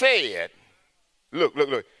one said, look,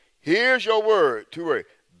 here's your word, 2 words,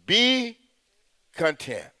 be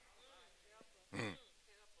content.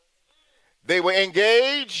 They were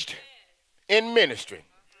engaged in ministry.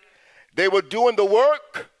 They were doing the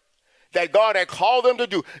work that God had called them to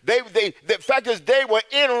do. The fact is, they were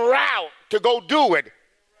en route to go do it.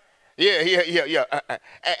 Yeah.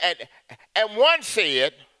 And one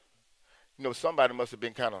said, somebody must have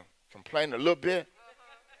been kind of complaining a little bit.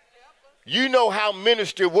 You know how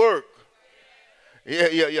ministry work.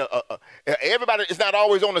 Yeah. Everybody is not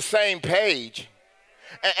always on the same page.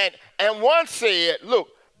 And one said, look,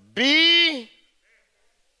 be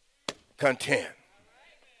content.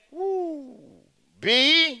 Woo.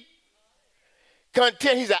 Be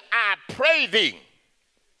content. He said, I pray thee,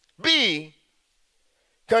 be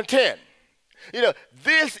content.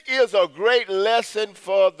 This is a great lesson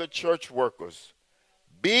for the church workers.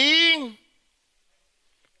 Be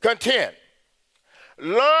content.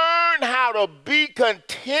 Learn how to be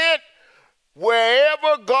content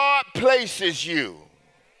wherever God places you.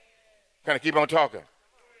 Kind of keep on talking.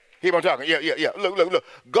 Keep on talking. Yeah. Look.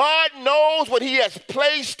 God knows what he has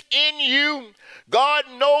placed in you. God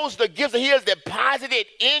knows the gifts that he has deposited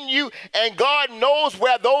in you. And God knows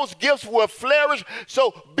where those gifts will flourish.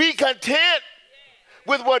 So be content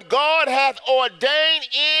with what God hath ordained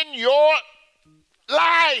in your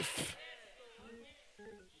life.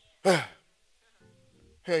 Yeah.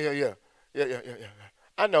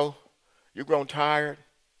 I know you've grown tired.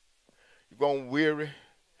 You've grown weary.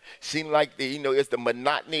 Seem like it's the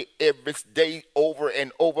monotony every day over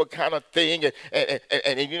and over kind of thing.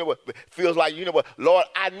 And you know what? Feels like, Lord,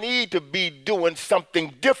 I need to be doing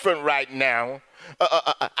something different right now.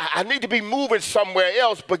 I need to be moving somewhere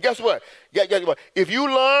else. But guess what? If you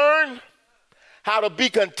learn how to be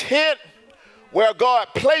content where God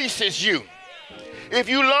places you, if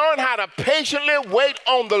you learn how to patiently wait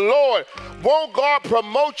on the Lord, won't God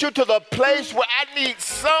promote you to the place where I need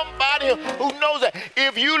somebody who knows that?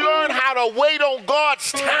 If you learn how to wait on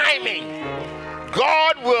God's timing,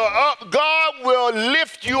 God will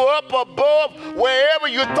lift you up above wherever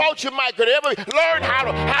you thought you might could ever learn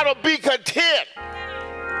how to be content.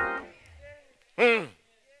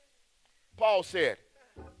 Paul said,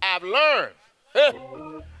 I've learned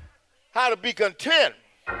how to be content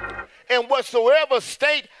in whatsoever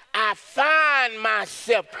state I find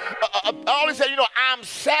myself. All he said, you know, I'm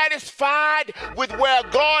satisfied with where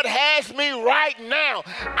God has me right now.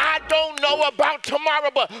 I don't know about tomorrow,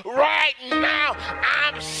 but right now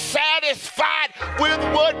I'm satisfied with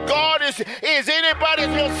what God is. Is anybody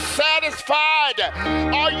here satisfied?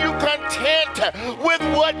 Are you content with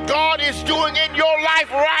what God is doing in your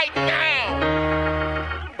life right now?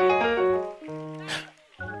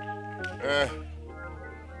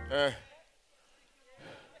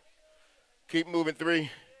 Keep moving. 3.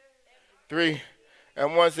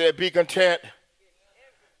 And one said, be content.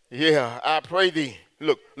 Yeah, I pray thee.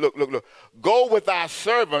 Look. Go with thy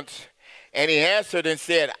servants. And he answered and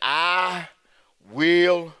said, I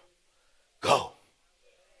will go.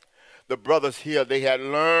 The brothers here, they had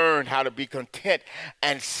learned how to be content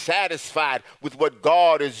and satisfied with what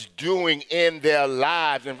God is doing in their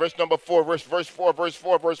lives. In verse 4.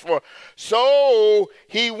 So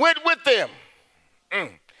he went with them.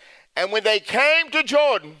 And when they came to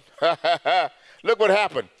Jordan, look what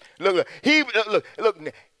happened. Look.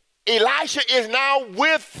 Elisha is now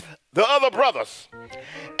with the other brothers.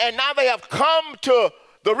 And now they have come to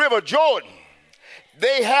the river Jordan.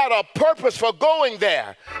 They had a purpose for going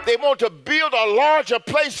there. They want to build a larger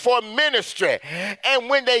place for ministry. And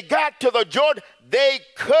when they got to the Jordan, they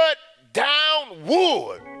cut down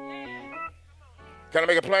wood. Can I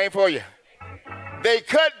make it plain for you? They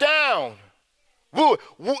cut down wood.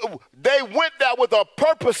 They went there with a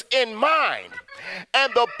purpose in mind.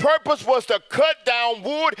 And the purpose was to cut down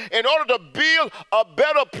wood in order to build a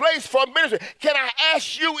better place for ministry. Can I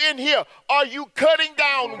ask you in here, are you cutting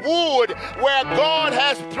down wood where God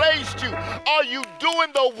has placed you? Are you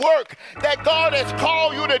doing the work that God has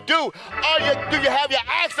called you to do? Do you have your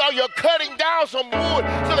axe? Are you cutting down some wood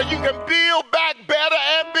so that you can build back better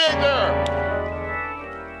and bigger?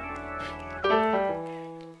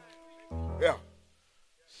 Yeah.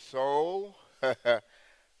 So,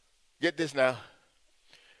 get this now.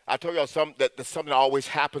 I told y'all that something always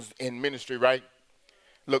happens in ministry, right?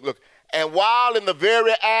 Look. And while in the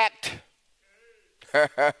very act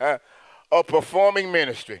of performing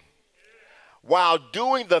ministry, while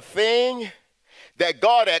doing the thing that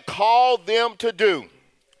God had called them to do,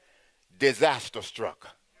 disaster struck.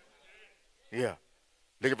 Yeah.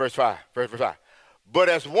 Look at verse 5. Verse 5. But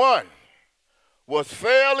as one was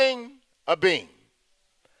felling a beam,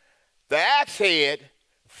 the axe head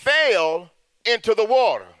fell into the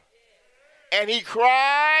water. And he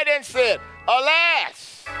cried and said,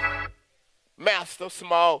 alas, master,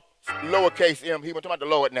 small, lowercase m. He was talking about the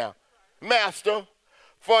Lord now. Master,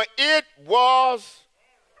 for it was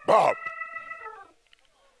barbed.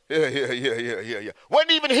 Yeah.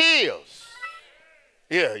 Wasn't even his.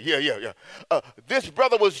 Yeah. This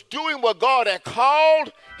brother was doing what God had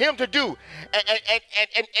called him to do.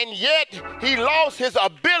 And yet he lost his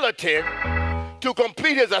ability to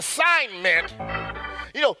complete his assignment.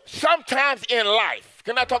 You know, sometimes in life,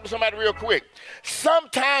 can I talk to somebody real quick?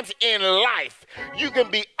 Sometimes in life, you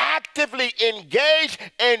can be actively engaged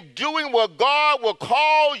in doing what God will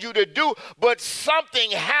call you to do, but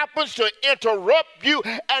something happens to interrupt you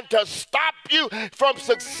and to stop you from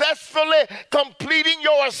successfully completing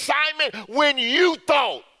your assignment when you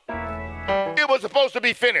thought it was supposed to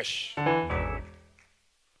be finished. Can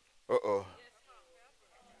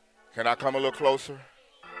I come a little closer?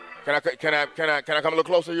 Can I come a little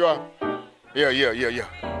closer, you all? Yeah.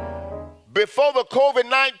 Before the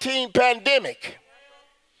COVID-19 pandemic,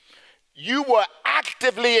 you were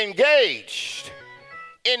actively engaged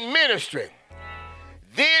in ministry.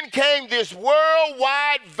 Then came this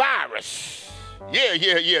worldwide virus.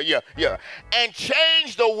 Yeah. And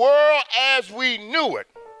changed the world as we knew it.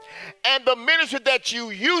 And the ministry that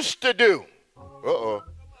you used to do.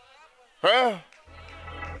 Yeah.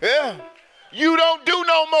 You don't do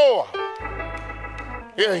no more.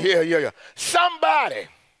 Yeah. Somebody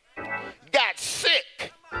got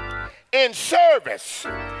sick in service,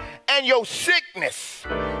 and your sickness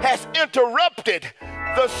has interrupted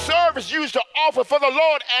the service you used to offer for the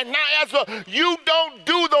Lord, and now you don't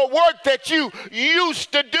do the work that you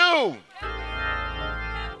used to do.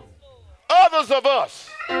 Others of us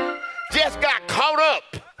just got caught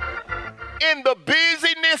up in the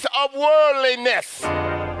busyness of worldliness.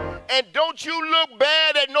 And don't you look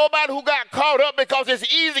bad at nobody who got caught up, because it's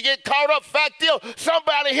easy to get caught up. Fact is,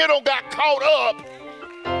 somebody here don't got caught up.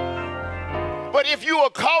 But if you are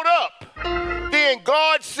caught up, then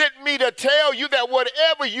God sent me to tell you that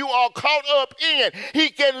whatever you are caught up in, he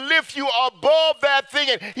can lift you above that thing,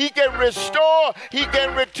 and he can restore, he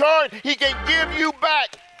can return, he can give you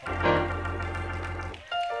back.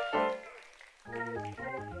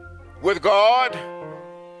 With God,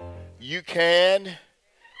 you can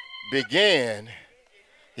begin.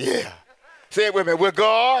 Yeah. Say it with me. With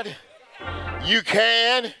God, you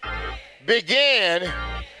can begin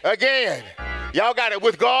again. Y'all got it.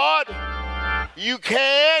 With God, you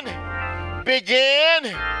can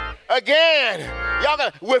begin again. Y'all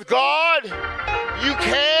got it. With God, you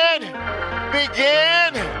can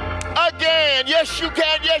begin again. Yes, you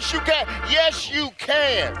can. Yes, you can. Yes, you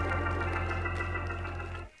can.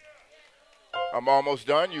 I'm almost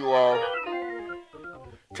done. You all.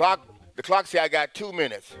 The clock says I got 2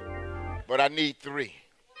 minutes, but I need 3.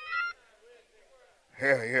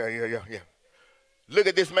 Yeah. Look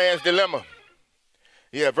at this man's dilemma.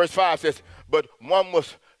 Yeah, verse 5 says, but one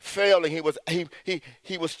was failing. He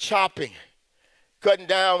was chopping, cutting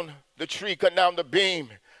down the tree, cutting down the beam.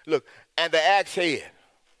 Look, and the axe head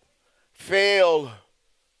fell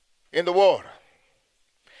in the water.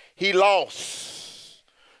 He lost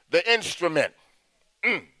the instrument.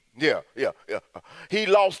 Yeah. He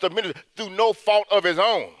lost the ministry through no fault of his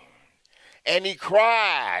own. And he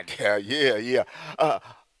cried,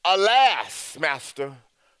 alas, master,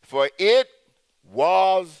 for it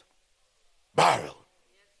was borrowed.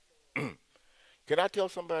 Can I tell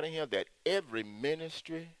somebody here that every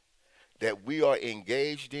ministry that we are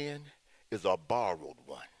engaged in is a borrowed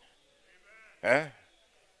one? Huh?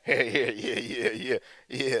 Yeah.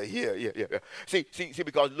 See,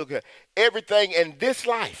 because look at everything in this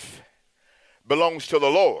life belongs to the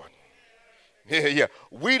Lord. Yeah.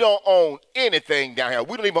 We don't own anything down here.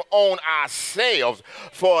 We don't even own ourselves,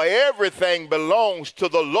 for everything belongs to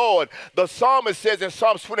the Lord. The psalmist says in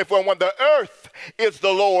Psalms 24:1, the earth is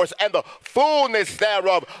the Lord's and the fullness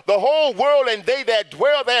thereof, the whole world and they that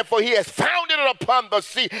dwell there, for he has founded it upon the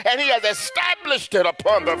sea and he has established it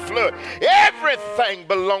upon the flood. Everything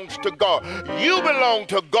belongs to God. You belong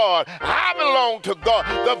to God. I belong to God.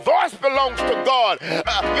 The voice belongs to God.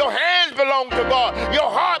 Your hands belong to God. Your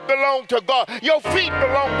heart belongs to God. Your feet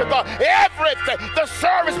belong to God. Everything. The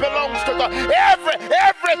service belongs to God.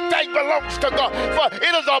 Everything belongs to God. For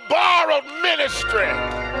it is a borrowed ministry.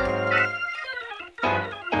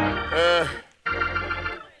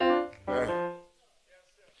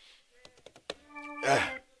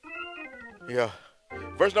 Yeah.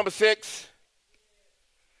 Verse number 6.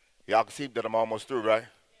 Y'all can see that I'm almost through, right?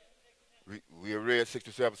 We read 6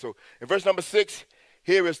 to 7. So in verse number 6,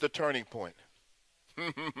 here is the turning point.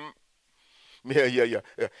 Yeah.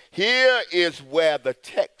 Here is where the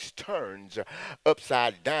text turns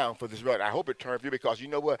upside down for this run. I hope it turned for you, because you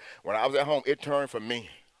know what? When I was at home, it turned for me.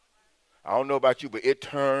 I don't know about you, but it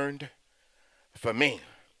turned for me.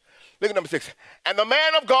 Look at number 6. And the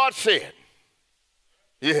man of God said,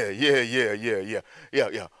 yeah.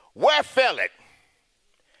 Where fell it?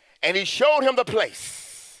 And he showed him the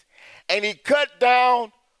place. And he cut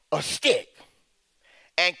down a stick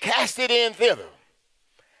and cast it in thither.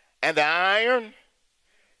 And the iron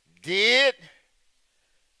did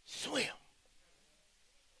swim.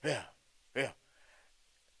 Yeah.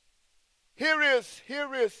 Here is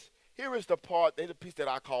the part, the piece that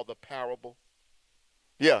I call the parable.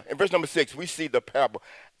 Yeah, in verse number 6, we see the parable.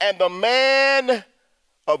 And the man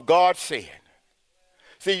of God said.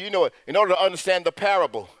 See, you know, in order to understand the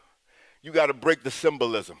parable, you got to break the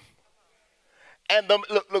symbolism. And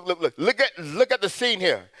look at the scene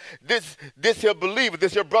here. This here believer,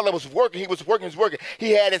 this here brother was working. He was working.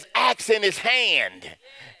 He had his axe in his hand.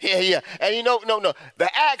 Yeah. And you know, the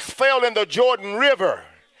axe fell in the Jordan River.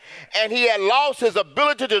 And he had lost his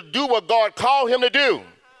ability to do what God called him to do.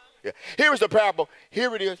 Yeah. Here is the parable.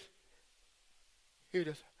 Here it is.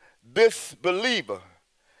 This believer,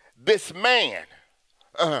 this man,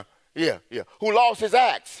 who lost his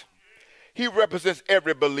axe, he represents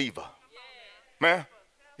every believer. Man,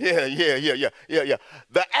 yeah.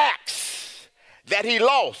 The axe that he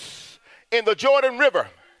lost in the Jordan River,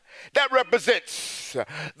 that represents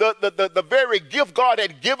the very gift God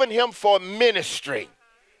had given him for ministry.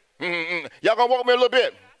 Y'all gonna walk me a little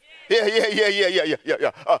bit?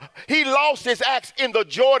 Yeah. He lost his axe in the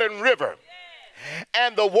Jordan River.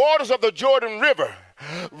 And the waters of the Jordan River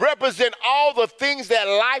represent all the things that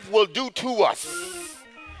life will do to us.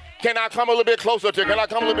 Can I come a little bit closer to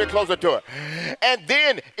it? And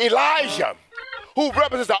then Elijah, who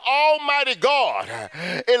represents the Almighty God,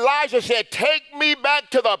 Elijah said, take me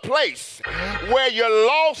back to the place where you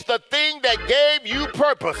lost the thing that gave you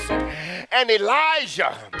purpose. And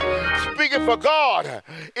Elijah, speaking for God,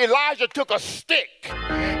 Elijah took a stick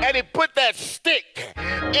and he put that stick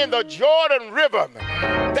in the Jordan River.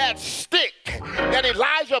 That stick that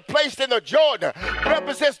Elijah placed in the Jordan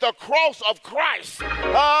represents the cross of Christ.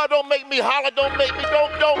 Oh, don't make me holler. Don't make me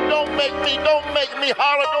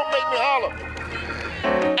holler.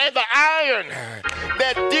 And the iron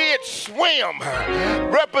that did swim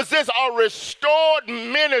represents a restored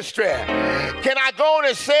ministry. Can I go on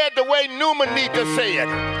and say it the way Newman needs to say it?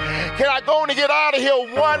 Can I go on and get out of here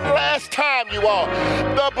one last time, you all?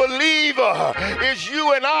 The believer is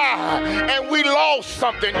you and I, and we lost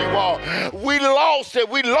something, you all. We lost it,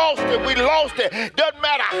 we lost it, we lost it. Doesn't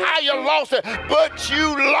matter how you lost it, but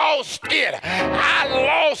you lost it. I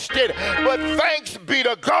lost it, but thanks be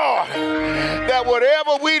to God that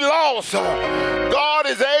whatever we lost, God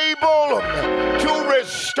is able to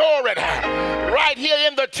restore it. Right here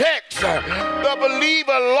in the text, the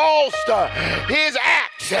believer lost his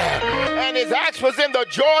axe, and his axe was in the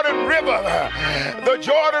Jordan River. The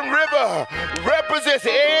Jordan River represents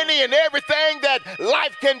any and everything that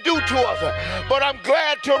life can do to us. But I'm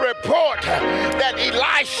glad to report that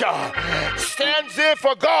Elisha stands in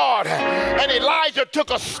for God, and Elijah took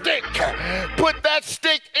a stick, put that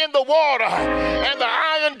stick in the water, and the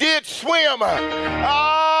iron did swim.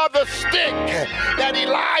 The stick that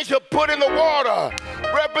Elijah put in the water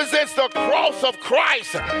represents the cross of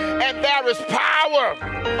Christ, and there is power.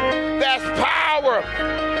 There's power.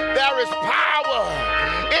 There is power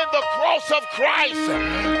in the cross of Christ.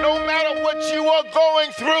 No matter what you are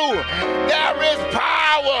going through, there is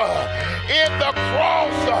power in the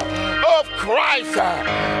cross of Christ.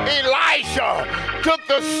 Elisha took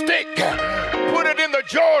the stick, put it in the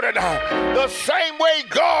Jordan, the same way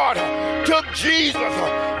God took Jesus,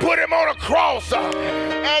 put him on a cross,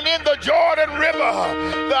 and in the Jordan River,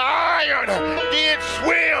 the iron did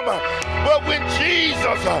swim. But when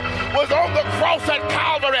Jesus was on the cross at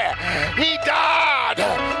Calvary, he died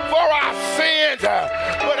for our sins.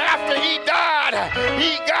 But after he died,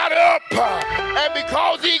 he got up. And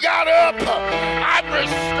because he got up, I'm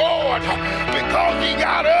restored. Because he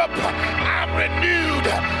got up, I'm renewed.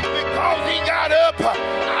 Because he got up,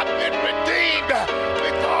 I've been redeemed.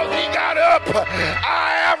 Because he got up,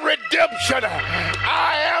 I am redemption.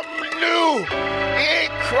 I am new in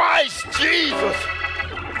Christ Jesus.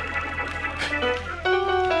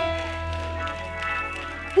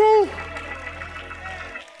 Woo.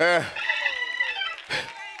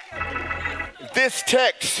 This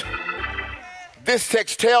text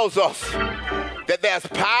tells us that there's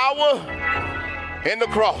power in the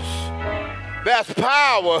cross. There's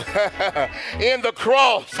power in the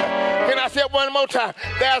cross. Can I say it one more time?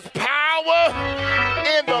 There's power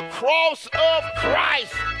in the cross of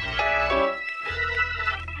Christ.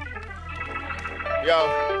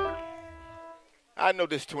 Yo, I know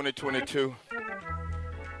this 2022,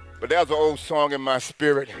 but there's an old song in my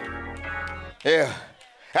spirit. Yeah.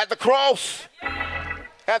 At the cross,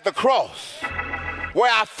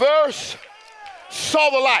 where I first saw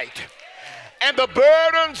the light, and the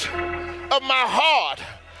burdens of my heart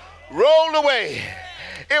rolled away.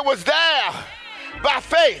 It was there, by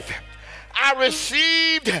faith, I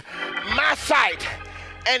received my sight.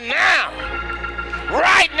 And now,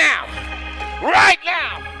 right now,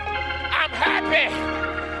 I'm happy.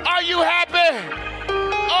 Are you happy?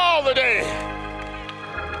 All the day.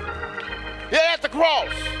 Yeah, at the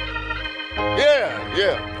cross. Yeah.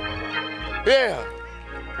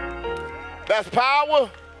 That's power.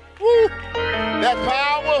 Woo. That's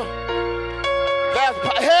power.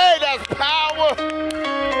 That's power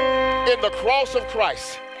in the cross of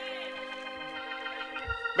Christ.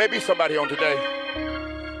 Maybe somebody on today.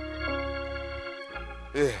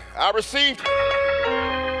 Yeah, I received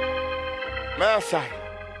my sight,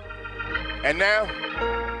 and now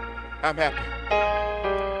I'm happy.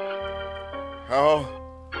 Oh,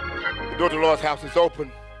 the door to the Lord's house is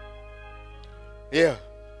open. Yeah.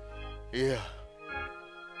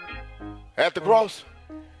 At the cross.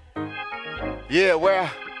 Yeah,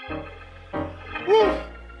 where? Woo.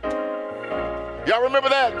 Y'all remember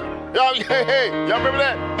that? Y'all remember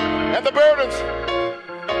that? And the burdens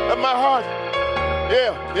of my heart.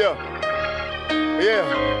 Yeah.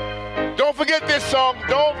 Don't forget this song.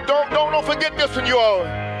 Don't forget this one, you all.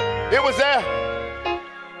 It was there.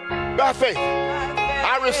 By faith,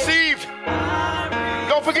 I received.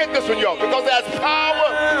 Don't forget this one, y'all, because there's power.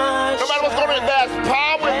 No matter what's going on, there's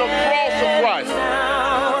power in the cross of Christ.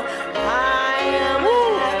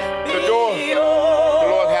 Woo. The door, the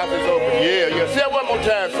Lord's house is open. Yeah. Say it one more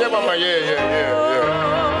time. Say it one more. Yeah.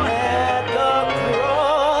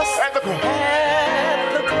 At the cross.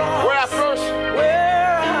 Where I first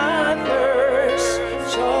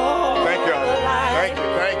saw. Thank you.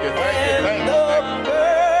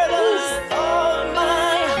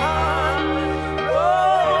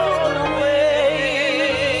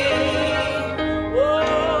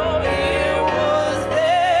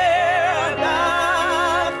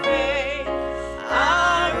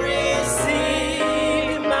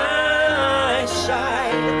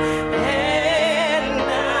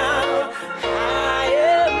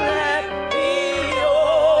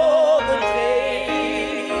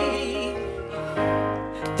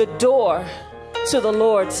 to the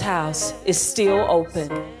Lord's house is still open.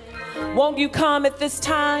 Won't you come at this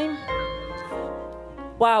time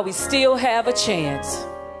while we still have a chance?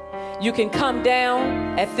 You can come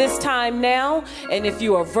down at this time now, and if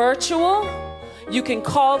you are virtual, you can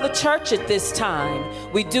call the church at this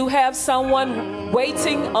time. We do have someone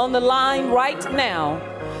waiting on the line right now.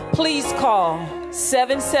 Please call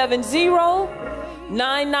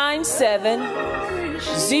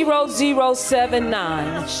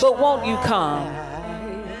 770-997-0079. But won't you come?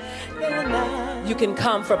 You can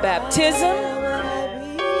come for baptism.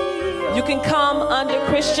 You can come under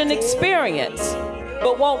Christian experience.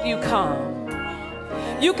 But won't you come?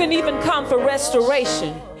 You can even come for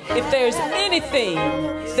restoration if there's anything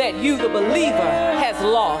that you, the believer, has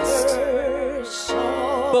lost.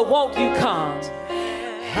 But won't you come?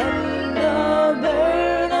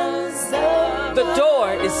 The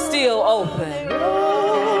door is still open.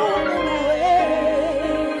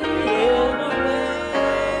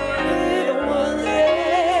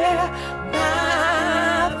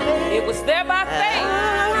 It was there by faith.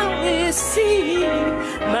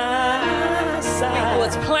 It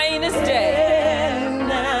was plain as day.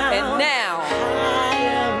 And now,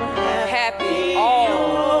 happy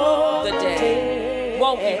all the day.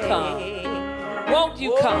 Won't you come? Won't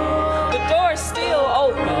you come? The door is still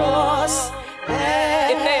open.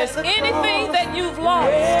 If there's anything that you've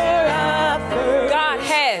lost, God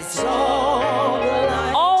has it.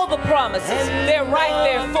 All the promises, they're right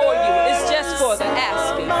there for you. It's just for the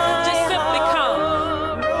asking. Just simply come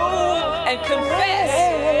and confess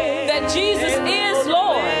that Jesus is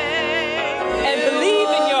Lord, and believe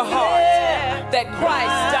in your heart that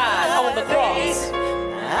Christ died on the cross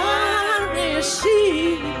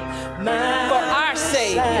for our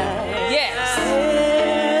Savior. Yes.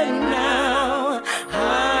 And now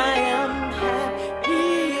I am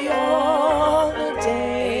happy all the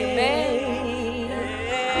day. Amen.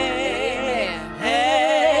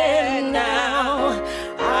 And now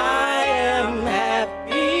I am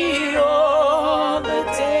happy all the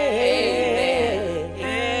day.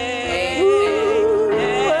 Ooh,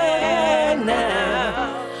 and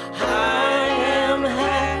now I am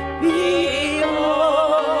happy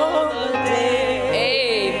all the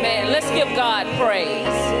day. Amen. Let's give God praise.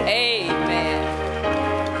 Amen.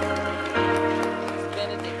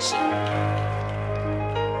 Benediction.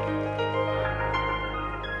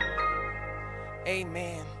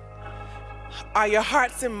 Amen. Are your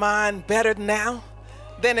hearts and minds better now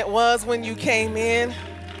than it was when you came in?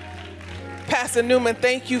 Pastor Newman,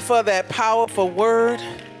 thank you for that powerful word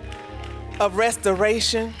of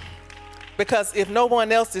restoration, because if no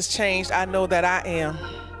one else is changed, I know that I am.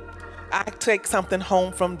 I take something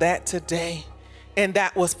home from that today, and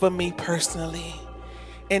that was for me personally.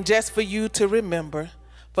 And just for you to remember,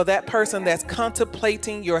 for that person that's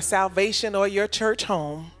contemplating your salvation or your church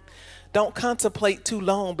home, don't contemplate too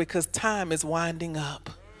long, because time is winding up.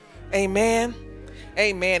 Amen.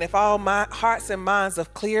 Amen. If all my hearts and minds are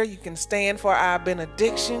clear, you can stand for our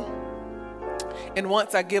benediction. And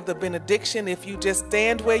once I give the benediction, if you just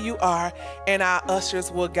stand where you are, and our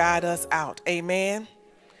ushers will guide us out. Amen.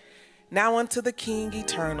 Now unto the King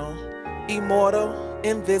eternal, immortal,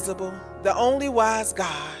 invisible, the only wise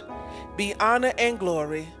God, be honor and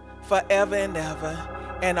glory forever and ever.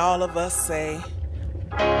 And all of us say,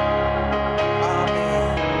 Amen.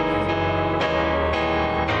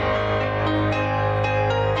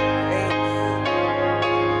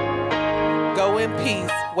 Amen. Go in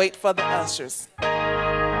peace. Wait for the ushers.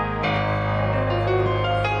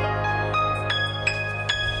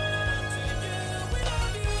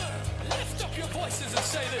 Lift up your voices and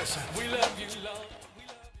say this. We love you, Lord.